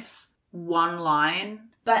miss one line...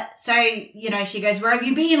 But, so, you know, she goes, where have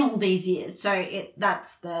you been all these years? So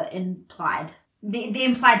that's the implied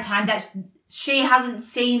time that she hasn't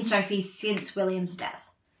seen Sophie since William's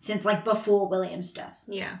death. Since, like, before William's death.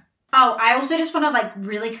 Yeah. Oh, I also just want to, like,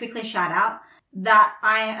 really quickly shout out that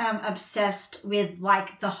I am obsessed with,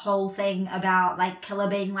 like, the whole thing about, like, Keller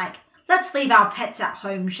being like, let's leave our pets at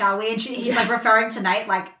home, shall we? And he's, like, referring to Nate,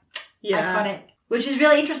 like, iconic. Which is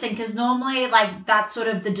really interesting because normally, like, that's sort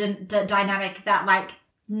of the dynamic that, like,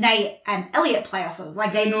 Nate and Elliot play off of.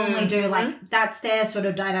 Like, they normally do, like, that's their sort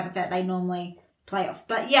of dynamic that they normally play off.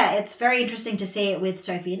 But, yeah, it's very interesting to see it with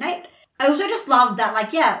Sophie and Nate. I also just love that,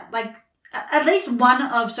 like, at least one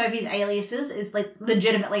of Sophie's aliases is, like,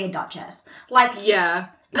 legitimately a duchess. Like,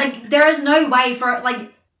 like, there is no way for,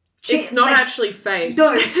 like... it's not, like, actually fake.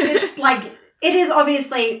 No, it's, like, it is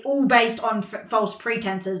obviously all based on false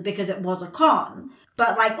pretenses because it was a con.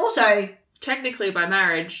 But, like, also... technically by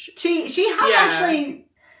marriage. She has actually...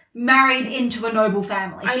 married into a noble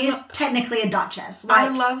family. She's technically a duchess. Like, I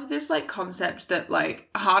love this, like, concept that, like,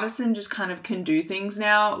 Hardison just kind of can do things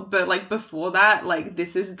now, but, like, before that, like,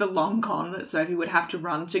 this is the long con that Sophie would have to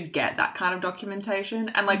run to get that kind of documentation.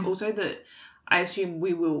 And, like, also that I assume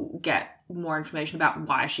we will get more information about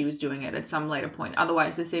why she was doing it at some later point.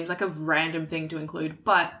 Otherwise, this seems like a random thing to include.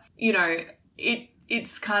 But, you know,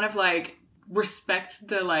 it's kind of like respect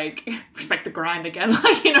the grind again.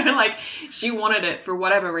 Like, you know, like she wanted it for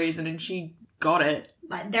whatever reason and she got it.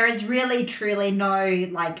 Like there is really truly no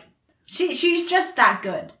like she's just that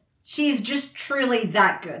good. She's just truly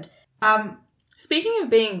that good. Speaking of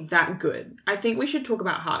being that good, I think we should talk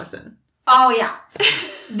about Hardison. Oh yeah.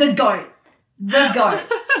 The GOAT. The GOAT.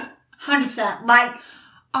 100%. Like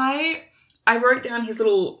I wrote down his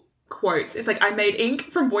little quotes. It's like, I made ink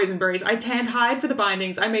from boysenberries. I tanned hide for the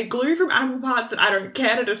bindings. I made glue from animal parts that I don't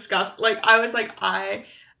care to discuss. Like, I was like, I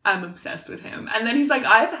am obsessed with him. And then he's like,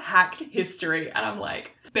 I've hacked history. And I'm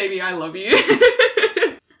like, baby, I love you.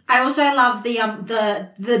 I also love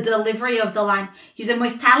the delivery of the line, use a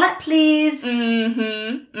moist towelette, please.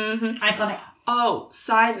 Iconic. Oh,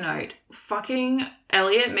 side note, fucking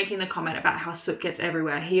Elliot making the comment about how soot gets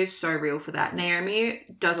everywhere. He is so real for that. Naomi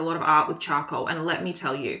does a lot of art with charcoal, and let me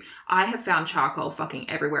tell you, I have found charcoal fucking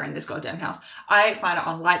everywhere in this goddamn house. I find it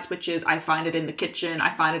on light switches, I find it in the kitchen,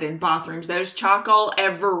 I find it in bathrooms. There's charcoal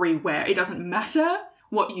everywhere. It doesn't matter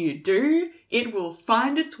what you do, it will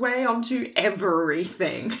find its way onto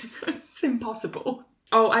everything. It's impossible.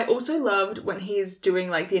 Oh, I also loved when he's doing,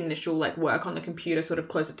 like, the initial, like, work on the computer sort of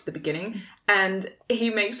closer to the beginning, and he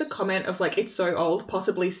makes the comment of, like, it's so old,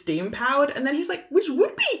 possibly steam-powered, and then he's like, which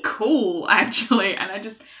would be cool, actually, and I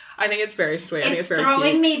think it's very sweet. I think it's very cute. It's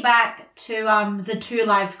throwing me back to the 2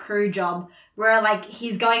 Live Crew job, where, like,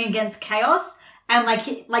 he's going against Chaos, and,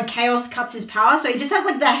 like Chaos cuts his power, so he just has,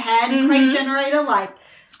 like, the hand crank generator, like...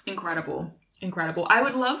 Incredible. I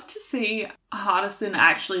would love to see Hardison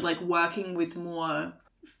actually, like, working with more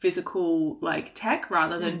physical, like, tech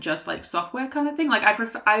rather than just, like, software kind of thing. Like,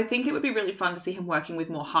 I think it would be really fun to see him working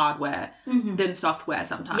with more hardware than software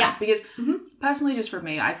sometimes. Yeah. Because, personally, just for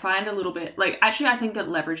me, I find a little bit, like, actually, I think that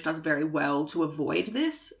Leverage does very well to avoid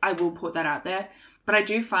this. I will put that out there. But I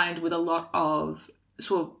do find with a lot of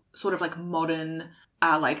sort of like, modern,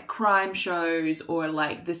 like, crime shows or,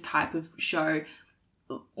 like, this type of show,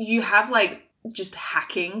 you have, like, just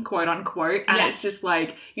hacking, quote unquote, and it's just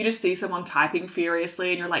like, you just see someone typing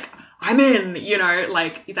furiously and you're like, I'm in, you know,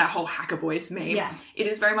 like that whole hacker voice meme. Yeah. It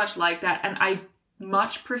is very much like that, and I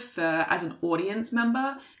much prefer as an audience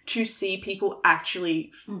member to see people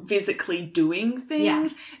actually physically doing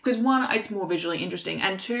things, because 1, it's more visually interesting,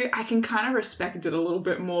 and 2, I can kind of respect it a little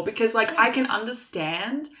bit more because, like, I can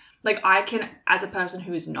understand, like, I can, as a person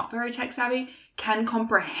who is not very tech savvy, can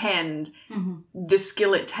comprehend the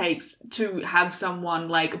skill it takes to have someone,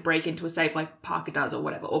 like, break into a safe like Parker does or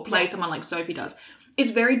whatever, or play someone like Sophie does. It's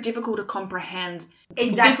very difficult to comprehend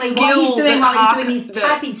exactly what he's doing while he's doing his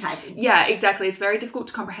typing. Yeah, exactly. It's very difficult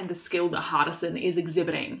to comprehend the skill that Hardison is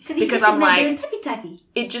exhibiting. Because I'm like, doing typing.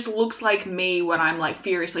 It just looks like me when I'm, like,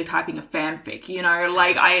 furiously typing a fanfic, you know?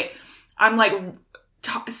 Like, I'm like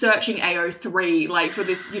searching AO3, like, for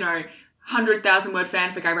this, you know, 100,000 word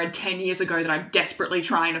fanfic I read 10 years ago that I'm desperately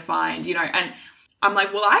trying to find, you know, and I'm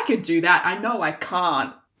like, well, I could do that. I know I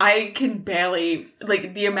can't. I can barely,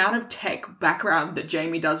 like, the amount of tech background that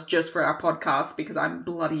Jamie does just for our podcast, because I'm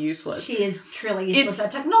bloody useless. She is truly useless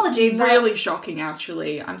at technology. It's really shocking,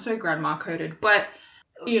 actually. I'm so grandma coded, but,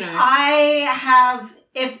 you know.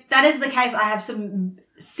 If that is the case, I have some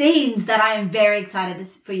scenes that I am very excited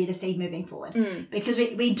for you to see moving forward, because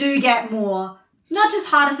we do get more. Not just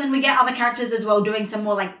Hardison, we get other characters as well doing some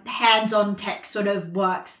more, like, hands-on tech sort of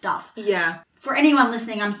work stuff. Yeah. For anyone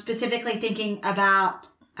listening, I'm specifically thinking about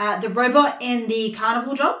the robot in the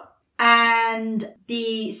carnival job and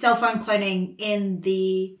the cell phone cloning in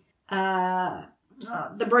the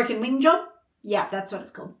broken wing job. Yeah, that's what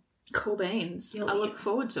it's called. Cool beans. I look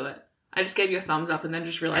forward to it. I just gave you a thumbs up and then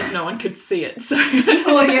just realised no one could see it. So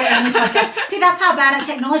audio and the podcast. See, that's how bad at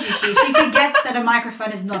technology she is. She forgets that a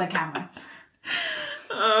microphone is not a camera.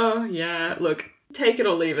 Oh, yeah. Look, take it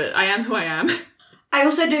or leave it. I am who I am. I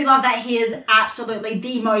also do love that he is absolutely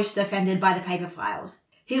the most offended by the paper files.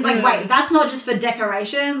 He's like, wait, that's not just for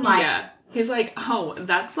decoration? Like, yeah. He's like, oh,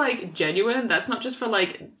 that's, like, genuine. That's not just for,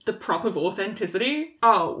 like, the prop of authenticity.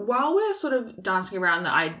 Oh, while we're sort of dancing around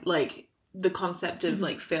the concept of,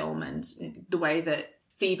 like, film and the way that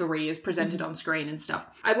thievery is presented on screen and stuff,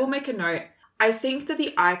 I will make a note. I think that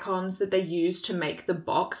the icons that they use to make the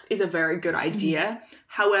box is a very good idea.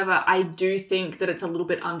 However, I do think that it's a little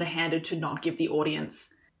bit underhanded to not give the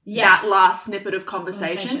audience that last snippet of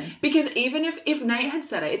conversation. Because even if Nate had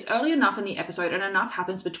said it, it's early enough in the episode and enough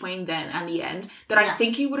happens between then and the end that I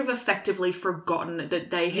think he would have effectively forgotten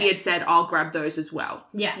that he had said, I'll grab those as well.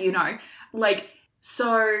 Yeah. You know? Like,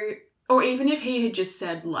 so... Or even if he had just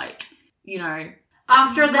said, like, you know...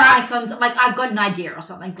 After the icons, like, I've got an idea or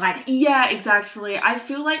something. Like, yeah, exactly. I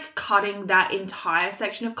feel like cutting that entire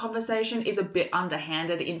section of conversation is a bit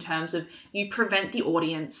underhanded in terms of you prevent the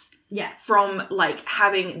audience from, like,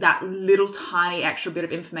 having that little tiny extra bit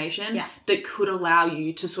of information that could allow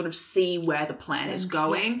you to sort of see where the plan is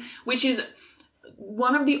going, which is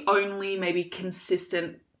one of the only maybe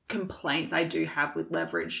consistent complaints I do have with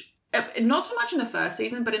Leverage. Not so much in the first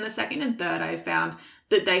season, but in the second and third, I found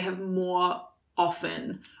that they have more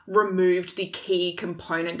often removed the key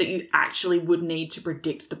component that you actually would need to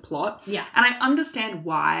predict the plot. Yeah. And I understand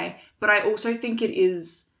why, but I also think it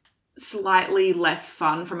is slightly less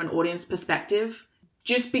fun from an audience perspective,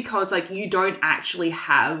 just because, like, you don't actually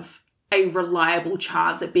have a reliable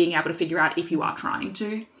chance at being able to figure out if you are trying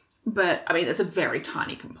to. But, I mean, it's a very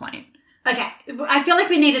tiny complaint. Okay. I feel like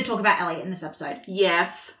we need to talk about Elliot in this episode.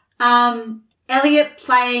 Yes. Elliot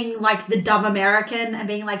playing, like, the dumb American and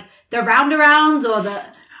being like, the roundarounds or the...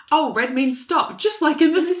 Oh, red means stop, just like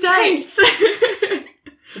in the States.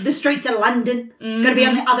 The streets of London. Gotta be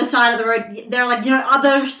on the other side of the road. They're like, you know,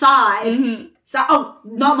 other side. It's like, oh,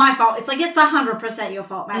 not my fault. It's like, it's 100% your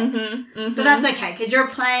fault, mate. But that's okay, because you're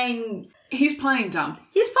playing... He's playing dumb.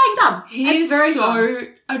 He's playing dumb. He's very so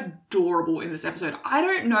adorable in this episode. I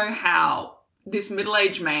don't know how this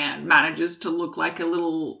middle-aged man manages to look like a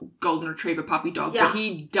little golden retriever puppy dog, but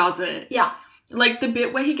he does it. Yeah. Like, the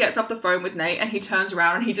bit where he gets off the phone with Nate and he turns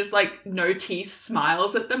around and he just, like, no teeth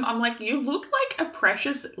smiles at them. I'm like, you look like a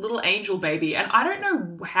precious little angel baby, and I don't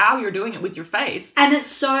know how you're doing it with your face. And it's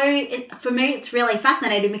so, for me, it's really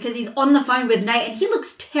fascinating because he's on the phone with Nate and he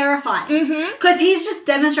looks terrifying. Because he's just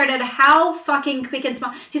demonstrated how fucking quick and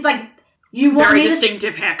smart. He's like, you want very me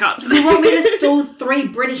distinctive haircuts. You want me to stall 3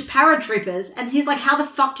 British paratroopers? And he's like, how the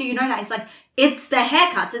fuck do you know that? He's like, it's the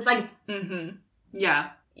haircuts. It's like...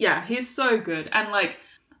 Yeah, he's so good. And, like,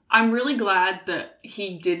 I'm really glad that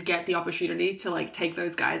he did get the opportunity to, like, take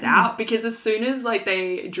those guys out, because as soon as, like,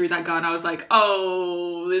 they drew that gun, I was like,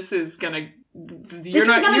 oh, this is gonna... This is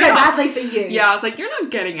gonna go badly for you. Yeah, I was like, you're not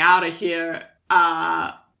getting out of here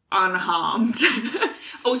unharmed.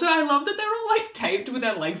 Also, I love that they're all, like, taped with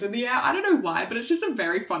their legs in the air. I don't know why, but it's just a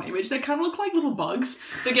very fun image. They kind of look like little bugs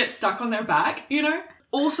that get stuck on their back, you know?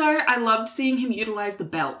 Also, I loved seeing him utilize the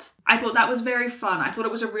belt. I thought that was very fun. I thought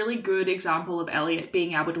it was a really good example of Elliot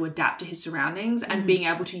being able to adapt to his surroundings and being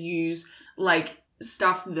able to use, like,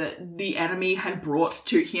 stuff that the enemy had brought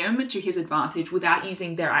to him to his advantage without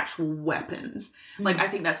using their actual weapons. Like, I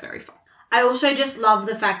think that's very fun. I also just love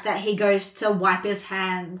the fact that he goes to wipe his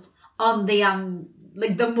hands on the,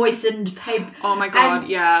 like, the moistened paper. Oh my god,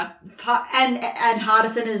 yeah. And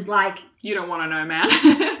Hardison is like... You don't want to know, man.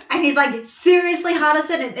 And he's like, seriously,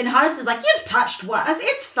 Hardison? And Hardison's like, you've touched worse.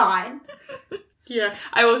 It's fine. Yeah.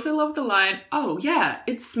 I also love the line, oh, yeah,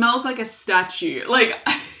 it smells like a statue. Like,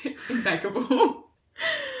 impeccable.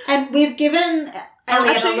 And we've given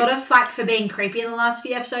Elliot a lot of flack for being creepy in the last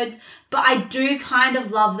few episodes, but I do kind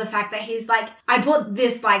of love the fact that he's like, I bought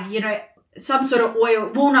this, like, you know, some sort of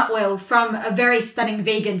oil, walnut oil from a very stunning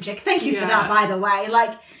vegan chick. Thank you for that, by the way.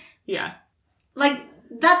 Like, yeah. Like,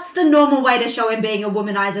 that's the normal way to show him being a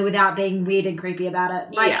womanizer without being weird and creepy about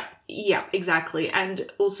it. Like, yeah, exactly.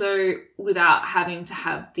 And also without having to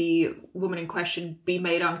have the woman in question be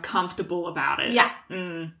made uncomfortable about it. Yeah.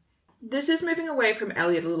 This is moving away from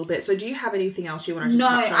Elliot a little bit, so do you have anything else you wanted to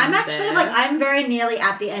touch on? No, I'm actually, I'm very nearly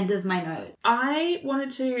at the end of my note. I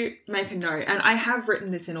wanted to make a note, and I have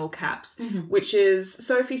written this in all caps, which is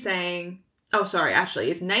Sophie saying... Oh, sorry,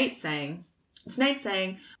 actually, it's Nate saying...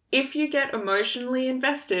 If you get emotionally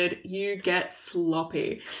invested, you get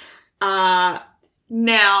sloppy.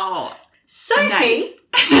 Now... Sophie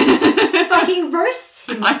fucking roasts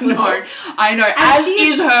him. I know. And as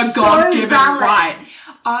is her God-given right.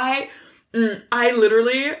 I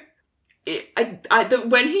literally...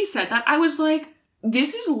 when he said that, I was like,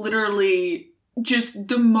 this is literally just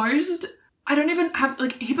the most... I don't even have...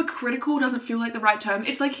 Like, hypocritical doesn't feel like the right term.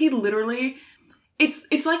 It's like he literally...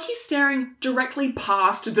 It's like he's staring directly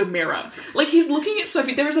past the mirror. Like, he's looking at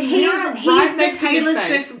Sophie. There is a mirror right next to his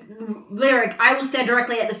face. Swift lyric, I will stare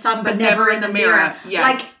directly at the sun, but never in the mirror. Yes.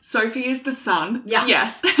 Like, Sophie is the sun. Yeah.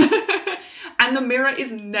 Yes. And the mirror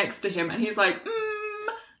is next to him, and he's like,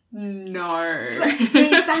 no. But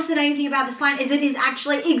the fascinating thing about this line is it is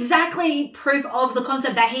actually exactly proof of the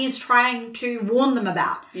concept that he's trying to warn them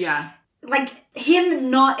about. Yeah. Like,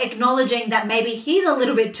 him not acknowledging that maybe he's a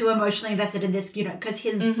little bit too emotionally invested in this, you know, because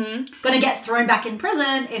he's going to get thrown back in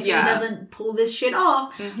prison if he doesn't pull this shit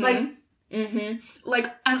off. Like, and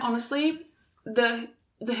honestly, the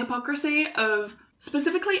hypocrisy of,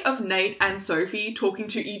 specifically of Nate and Sophie talking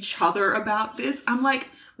to each other about this, I'm like,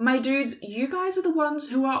 my dudes, you guys are the ones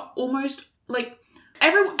who are almost, like,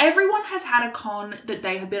 everyone has had a con that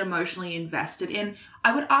they have been emotionally invested in.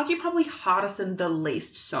 I would argue probably Hardison the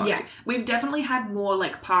least so. Yeah. We've definitely had more,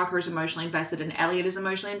 like, Parker is emotionally invested and Elliot is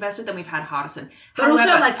emotionally invested than we've had Hardison. But however,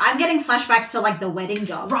 also, like, I'm getting flashbacks to, like, the wedding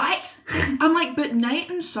job. Right? I'm like, but Nate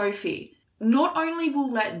and Sophie not only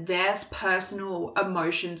will let their personal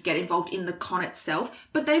emotions get involved in the con itself,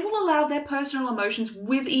 but they will allow their personal emotions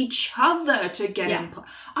with each other to get in.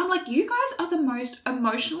 I'm like, you guys are the most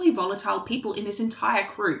emotionally volatile people in this entire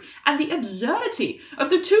crew. And the absurdity of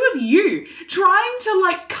the two of you trying to,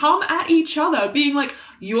 like, come at each other, being like,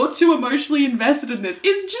 you're too emotionally invested in this,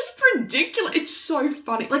 is just ridiculous. It's so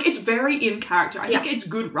funny. Like, it's very in character. I think it's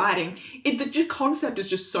good writing. The concept is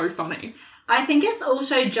just so funny. I think it's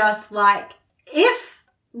also just like, if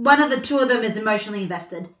one of the two of them is emotionally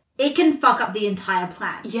invested, it can fuck up the entire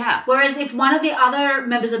plan. Yeah. Whereas if one of the other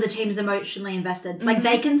members of the team is emotionally invested, like,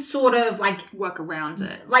 they can sort of, like, work around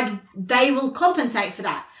it. Like, they will compensate for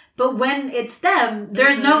that. But when it's them,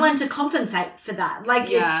 there's no one to compensate for that. Like,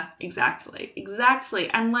 exactly.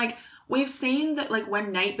 And, like, we've seen that, like,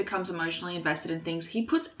 when Nate becomes emotionally invested in things, he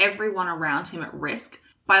puts everyone around him at risk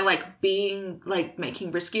by, like, being, like,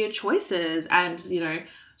 making riskier choices and, you know,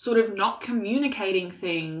 sort of not communicating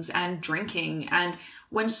things and drinking. And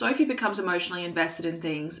when Sophie becomes emotionally invested in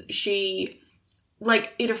things, she,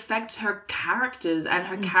 like, it affects her characters, and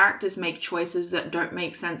her characters make choices that don't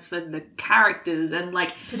make sense for the characters, and,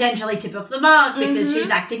 like, potentially tip off the mark because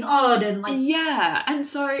she's acting odd and, like, yeah. And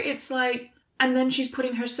so it's like, and then she's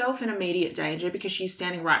putting herself in immediate danger because she's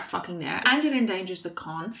standing right fucking there, and it endangers the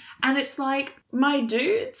con. And it's like, my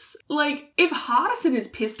dudes, like, if Hardison is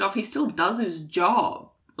pissed off, he still does his job.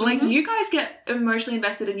 Like, you guys get emotionally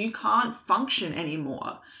invested and you can't function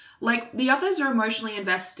anymore. Like, the others are emotionally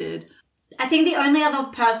invested. I think the only other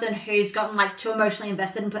person who's gotten, like, too emotionally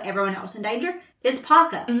invested and put everyone else in danger is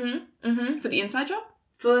Parker. For the inside job?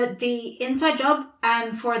 For the inside job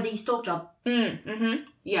and for the stalk job.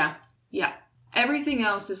 Yeah. Everything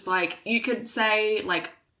else is, like, you could say,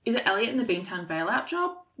 like, is it Elliot in the Beantown bailout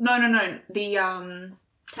job? No. The,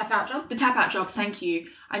 tap-out job? The tap-out job, thank you.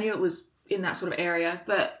 I knew it was in that sort of area,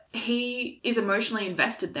 but he is emotionally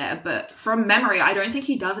invested there. But from memory, I don't think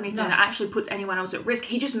he does anything that actually puts anyone else at risk.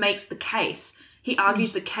 He just makes the case. He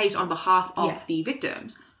argues the case on behalf of the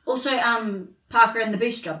victims. Also, Parker and the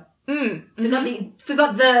boost job.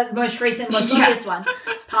 Forgot the most recent, most obvious one.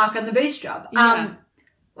 Parker and the boost job.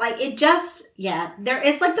 Like, it just,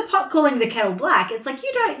 it's like the pot calling the kettle black. It's like,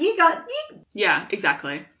 you got. Yeah,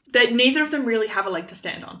 exactly. That neither of them really have a leg to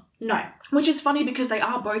stand on. No. Which is funny because they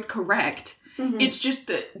are both correct. It's just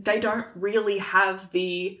that they don't really have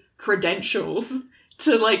the credentials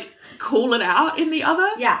to, like, call it out in the other.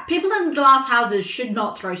 Yeah. People in glass houses should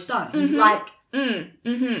not throw stones. Like.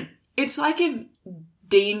 It's like if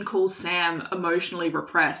Dean calls Sam emotionally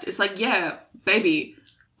repressed. It's like, yeah, baby,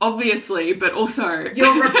 obviously, but also...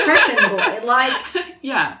 You're repression boy. Like...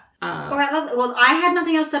 Yeah. All right, lovely. Well, I had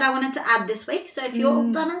nothing else that I wanted to add this week, so if you're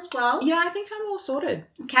all done as well... Yeah, I think I'm all sorted.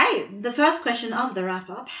 Okay, the first question of the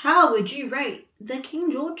wrap-up. How would you rate the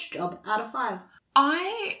King George job out of 5?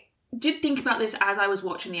 I did think about this as I was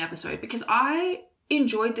watching the episode, because I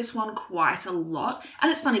enjoyed this one quite a lot.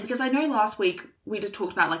 And it's funny, because I know last week we just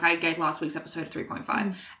talked about, like, I gave last week's episode a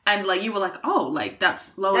 3.5. And, like, you were like, oh, like,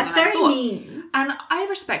 that's lower than I thought. That's very mean. And I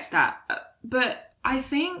respect that. But I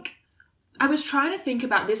think... I was trying to think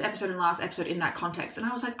about this episode and last episode in that context, and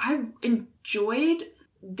I was like, I enjoyed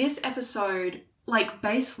this episode, like,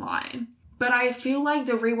 baseline, but I feel like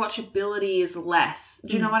the rewatchability is less.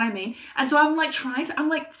 Do you know what I mean? And so I'm, like,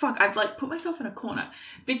 fuck, I've, like, put myself in a corner,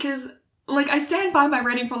 because, like, I stand by my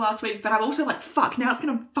rating for last week, but I'm also like, fuck, now it's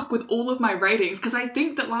gonna fuck with all of my ratings, because I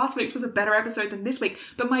think that last week's was a better episode than this week,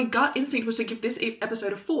 but my gut instinct was to give this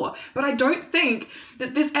episode a 4, but I don't think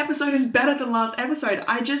that this episode is better than last episode.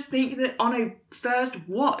 I just think that on a first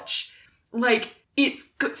watch, like, it's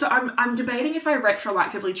good. So I'm debating if I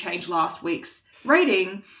retroactively change last week's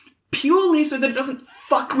rating, purely so that it doesn't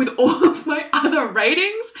fuck with all of my other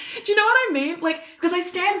ratings. Do you know what I mean? Like, because I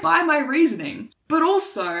stand by my reasoning, but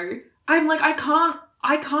also... I'm like,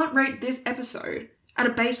 I can't rate this episode at a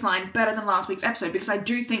baseline better than last week's episode, because I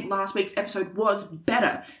do think last week's episode was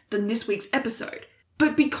better than this week's episode.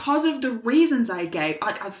 But because of the reasons I gave,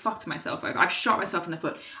 like, I've fucked myself over. I've shot myself in the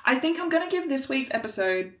foot. I think I'm gonna give this week's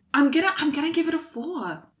episode, I'm gonna give it a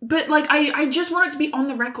 4. But, like, I just want it to be on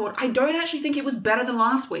the record. I don't actually think it was better than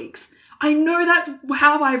last week's. I know that's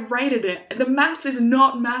how I've rated it. The maths is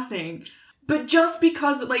not mathing. But just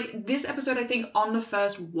because, like, this episode, I think, on the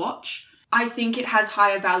first watch, I think it has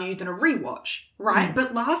higher value than a rewatch, right?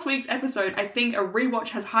 But last week's episode, I think a rewatch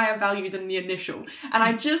has higher value than the initial. And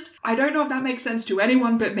I don't know if that makes sense to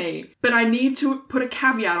anyone but me, but I need to put a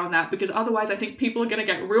caveat on that because otherwise I think people are going to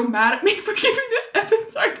get real mad at me for giving this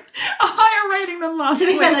episode a higher rating than last week.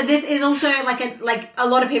 To be fair, this is also like a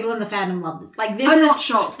lot of people in the fandom love this. Like I'm not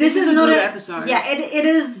shocked. This is not a good episode. Yeah, it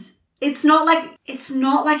is. It's not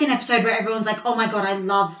like an episode where everyone's like, oh my God, I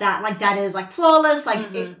love that. Like that is like flawless. Like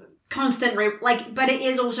constant but it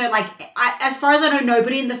is also like as far as I know,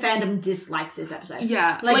 nobody in the fandom dislikes this episode.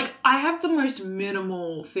 Yeah, like I have the most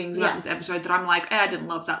minimal things about this episode that I'm like, I didn't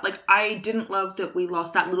love that. Like I didn't love that we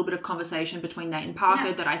lost that little bit of conversation between Nate and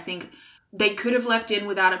Parker that I think they could have left in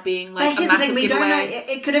without it being like a massive giveaway. Don't know.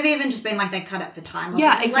 It could have even just been like they cut it for time. Or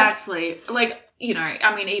something. Exactly. Like you know,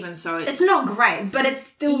 I mean, even so, it's not great, but it's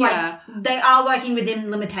still like they are working within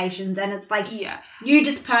limitations, and it's like you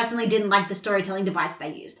just personally didn't like the storytelling device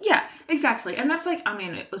they used. Yeah, exactly, and that's like, I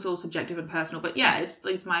mean, it's all subjective and personal, but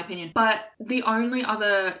it's my opinion. But the only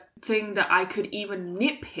other thing that I could even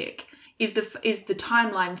nitpick is the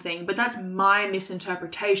timeline thing, but that's my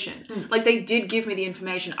misinterpretation. Like they did give me the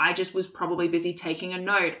information, I just was probably busy taking a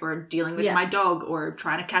note or dealing with my dog or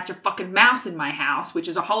trying to catch a fucking mouse in my house, which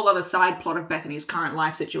is a whole other side plot of Bethany's current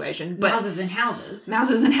life situation. But Mouses and houses.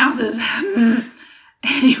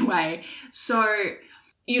 Anyway, so,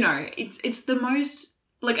 you know, it's the most...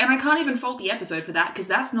 Like, and I can't even fault the episode for that because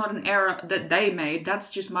that's not an error that they made.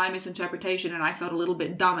 That's just my misinterpretation and I felt a little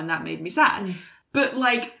bit dumb and that made me sad. But,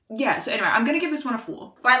 like, so anyway, I'm going to give this one a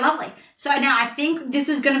 4. Right, lovely. So now I think this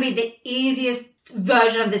is going to be the easiest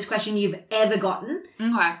version of this question you've ever gotten.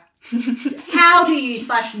 Okay. How do you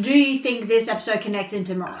think this episode connects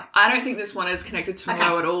into Moreau? I don't think this one is connected to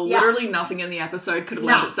Moreau at all. Literally nothing in the episode could have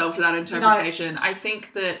lent itself to that interpretation. I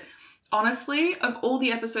think that, honestly, of all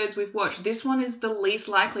the episodes we've watched, this one is the least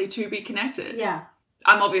likely to be connected. Yeah.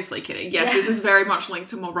 I'm obviously kidding. Yes, this is very much linked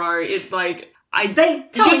to Moreau. If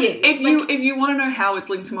you want to know how it's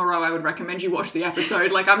linked to Moreau, I would recommend you watch the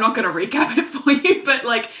episode. Like, I'm not going to recap it for you, but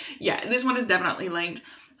this one is definitely linked.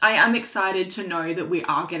 I am excited to know that we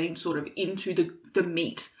are getting sort of into the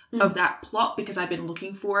meat of that plot because I've been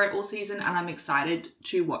looking for it all season and I'm excited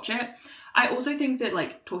to watch it. I also think that,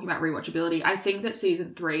 like, talking about rewatchability, I think that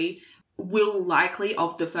season 3 will likely,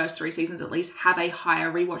 of the first 3 seasons at least, have a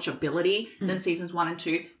higher rewatchability than seasons 1 and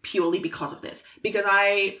 2 purely because of this. Because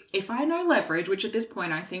if I know leverage, which at this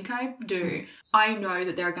point I think I do, I know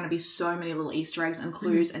that there are going to be so many little Easter eggs and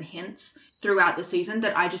clues and hints throughout the season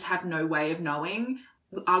that I just have no way of knowing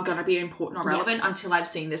are going to be important or relevant until I've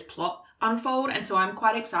seen this plot unfold. And so I'm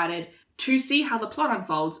quite excited to see how the plot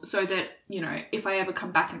unfolds so that, you know, if I ever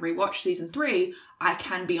come back and rewatch season 3, I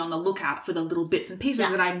can be on the lookout for the little bits and pieces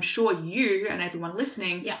that I'm sure you and everyone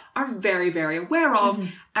listening are very, very aware of.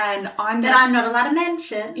 And I'm not allowed to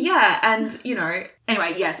mention. Yeah. And, you know,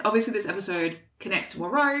 anyway, yes, obviously this episode connects to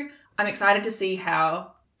Moreau. I'm excited to see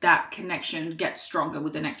how that connection gets stronger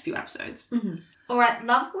with the next few episodes. All right,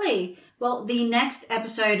 lovely. Well, the next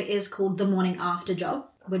episode is called The Morning After Job.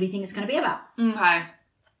 What do you think it's going to be about? Okay.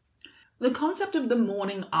 The concept of the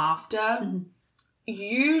morning after,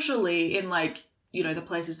 usually in, like, you know, the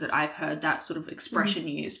places that I've heard that sort of expression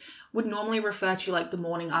used, would normally refer to, like, the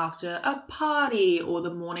morning after a party or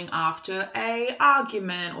the morning after a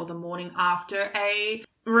argument or the morning after a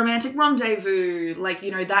romantic rendezvous. Like,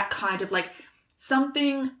 you know, that kind of, like,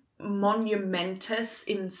 something monumentous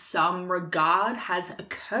in some regard has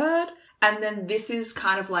occurred. And then this is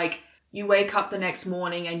kind of like... You wake up the next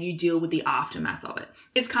morning and you deal with the aftermath of it.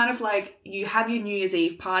 It's kind of like you have your New Year's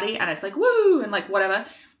Eve party and it's like, woo, and like whatever.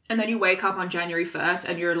 And then you wake up on January 1st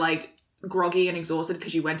and you're like groggy and exhausted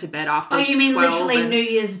because you went to bed after 12. Oh, you mean literally New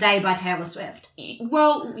Year's Day by Taylor Swift?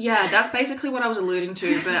 Well, yeah, that's basically what I was alluding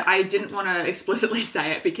to, but I didn't want to explicitly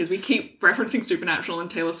say it because we keep referencing Supernatural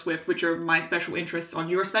and Taylor Swift, which are my special interests on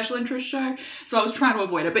your special interest show. So I was trying to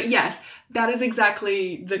avoid it. But yes, that is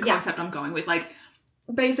exactly the concept I'm going with. Like,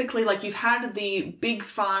 basically, like, you've had the big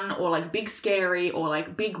fun or, like, big scary or,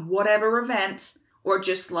 like, big whatever event or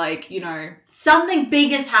just, like, you know... Something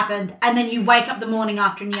big has happened and then you wake up the morning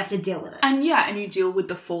after and you have to deal with it. And, yeah, and you deal with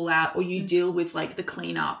the fallout or you deal with, like, the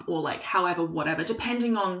cleanup or, like, however, whatever,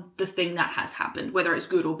 depending on the thing that has happened, whether it's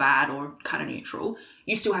good or bad or kind of neutral,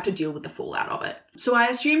 you still have to deal with the fallout of it. So I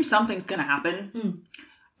assume something's going to happen.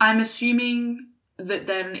 I'm assuming that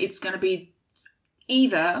then it's going to be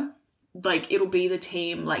either... like, it'll be the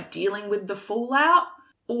team, like, dealing with the fallout,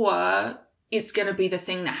 or it's going to be the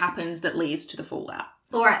thing that happens that leads to the fallout.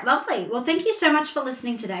 All right, lovely. Well, thank you so much for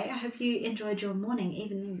listening today. I hope you enjoyed your morning,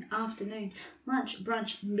 evening, afternoon, lunch,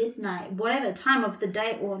 brunch, midnight, whatever time of the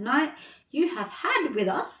day or night you have had with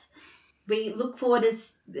us. we look forward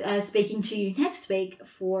to speaking to you next week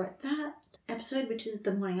for that episode, which is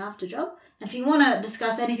the morning after job. And if you want to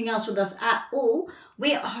discuss anything else with us at all,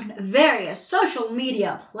 we are on various social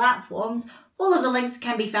media platforms. All of the links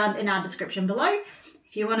can be found in our description below.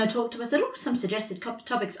 If you want to talk to us at all, some suggested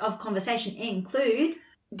topics of conversation include...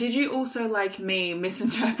 Did you also, like me,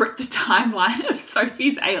 misinterpret the timeline of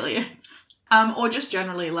Sophie's alias? Or just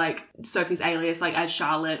generally, like, Sophie's alias, like, as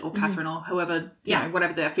Charlotte or Catherine or whoever, you know,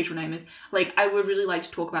 whatever the official name is. Like, I would really like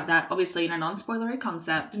to talk about that, obviously in a non-spoilery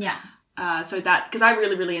concept. Yeah. So that, because I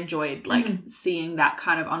really, really enjoyed, like, seeing that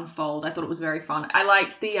kind of unfold. I thought it was very fun. I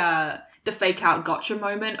liked the fake out gotcha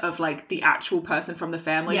moment of, like, the actual person from the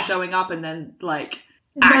family showing up and then, like,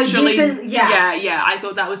 actually... Yeah, I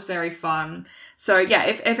thought that was very fun. So, yeah,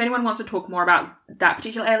 if anyone wants to talk more about that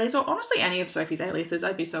particular alias, or honestly any of Sophie's aliases,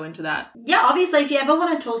 I'd be so into that. Yeah, obviously, if you ever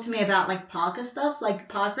want to talk to me about, like, Parker stuff, like,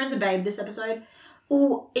 Parker is a babe this episode,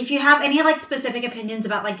 or if you have any, like, specific opinions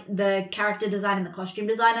about, like, the character design and the costume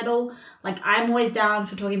design at all, like, I'm always down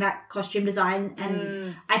for talking about costume design,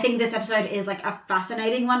 and I think this episode is, like, a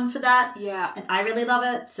fascinating one for that. Yeah. And I really love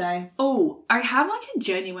it, so... Oh, I have, like, a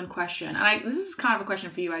genuine question, and this is kind of a question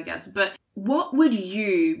for you, I guess, but... What would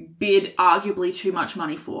you bid arguably too much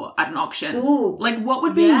money for at an auction? Ooh. Like, what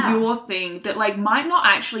would be your thing that, like, might not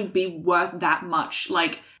actually be worth that much,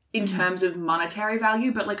 like, in terms of monetary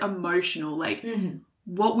value, but, like, emotional? Like,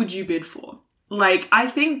 what would you bid for? Like, I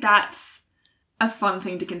think that's a fun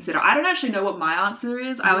thing to consider. I don't actually know what my answer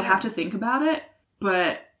is. I would have to think about it.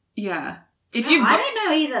 But, yeah. I don't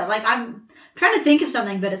know either. Like, I'm trying to think of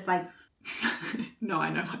something, but it's like... No, I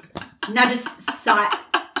know. Now just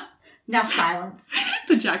Now silence.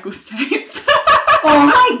 The Jackal's tapes. Oh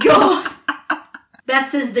my god! That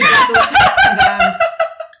says the Jackal's tapes confirmed.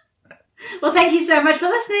 Well, thank you so much for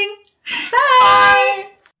listening. Bye!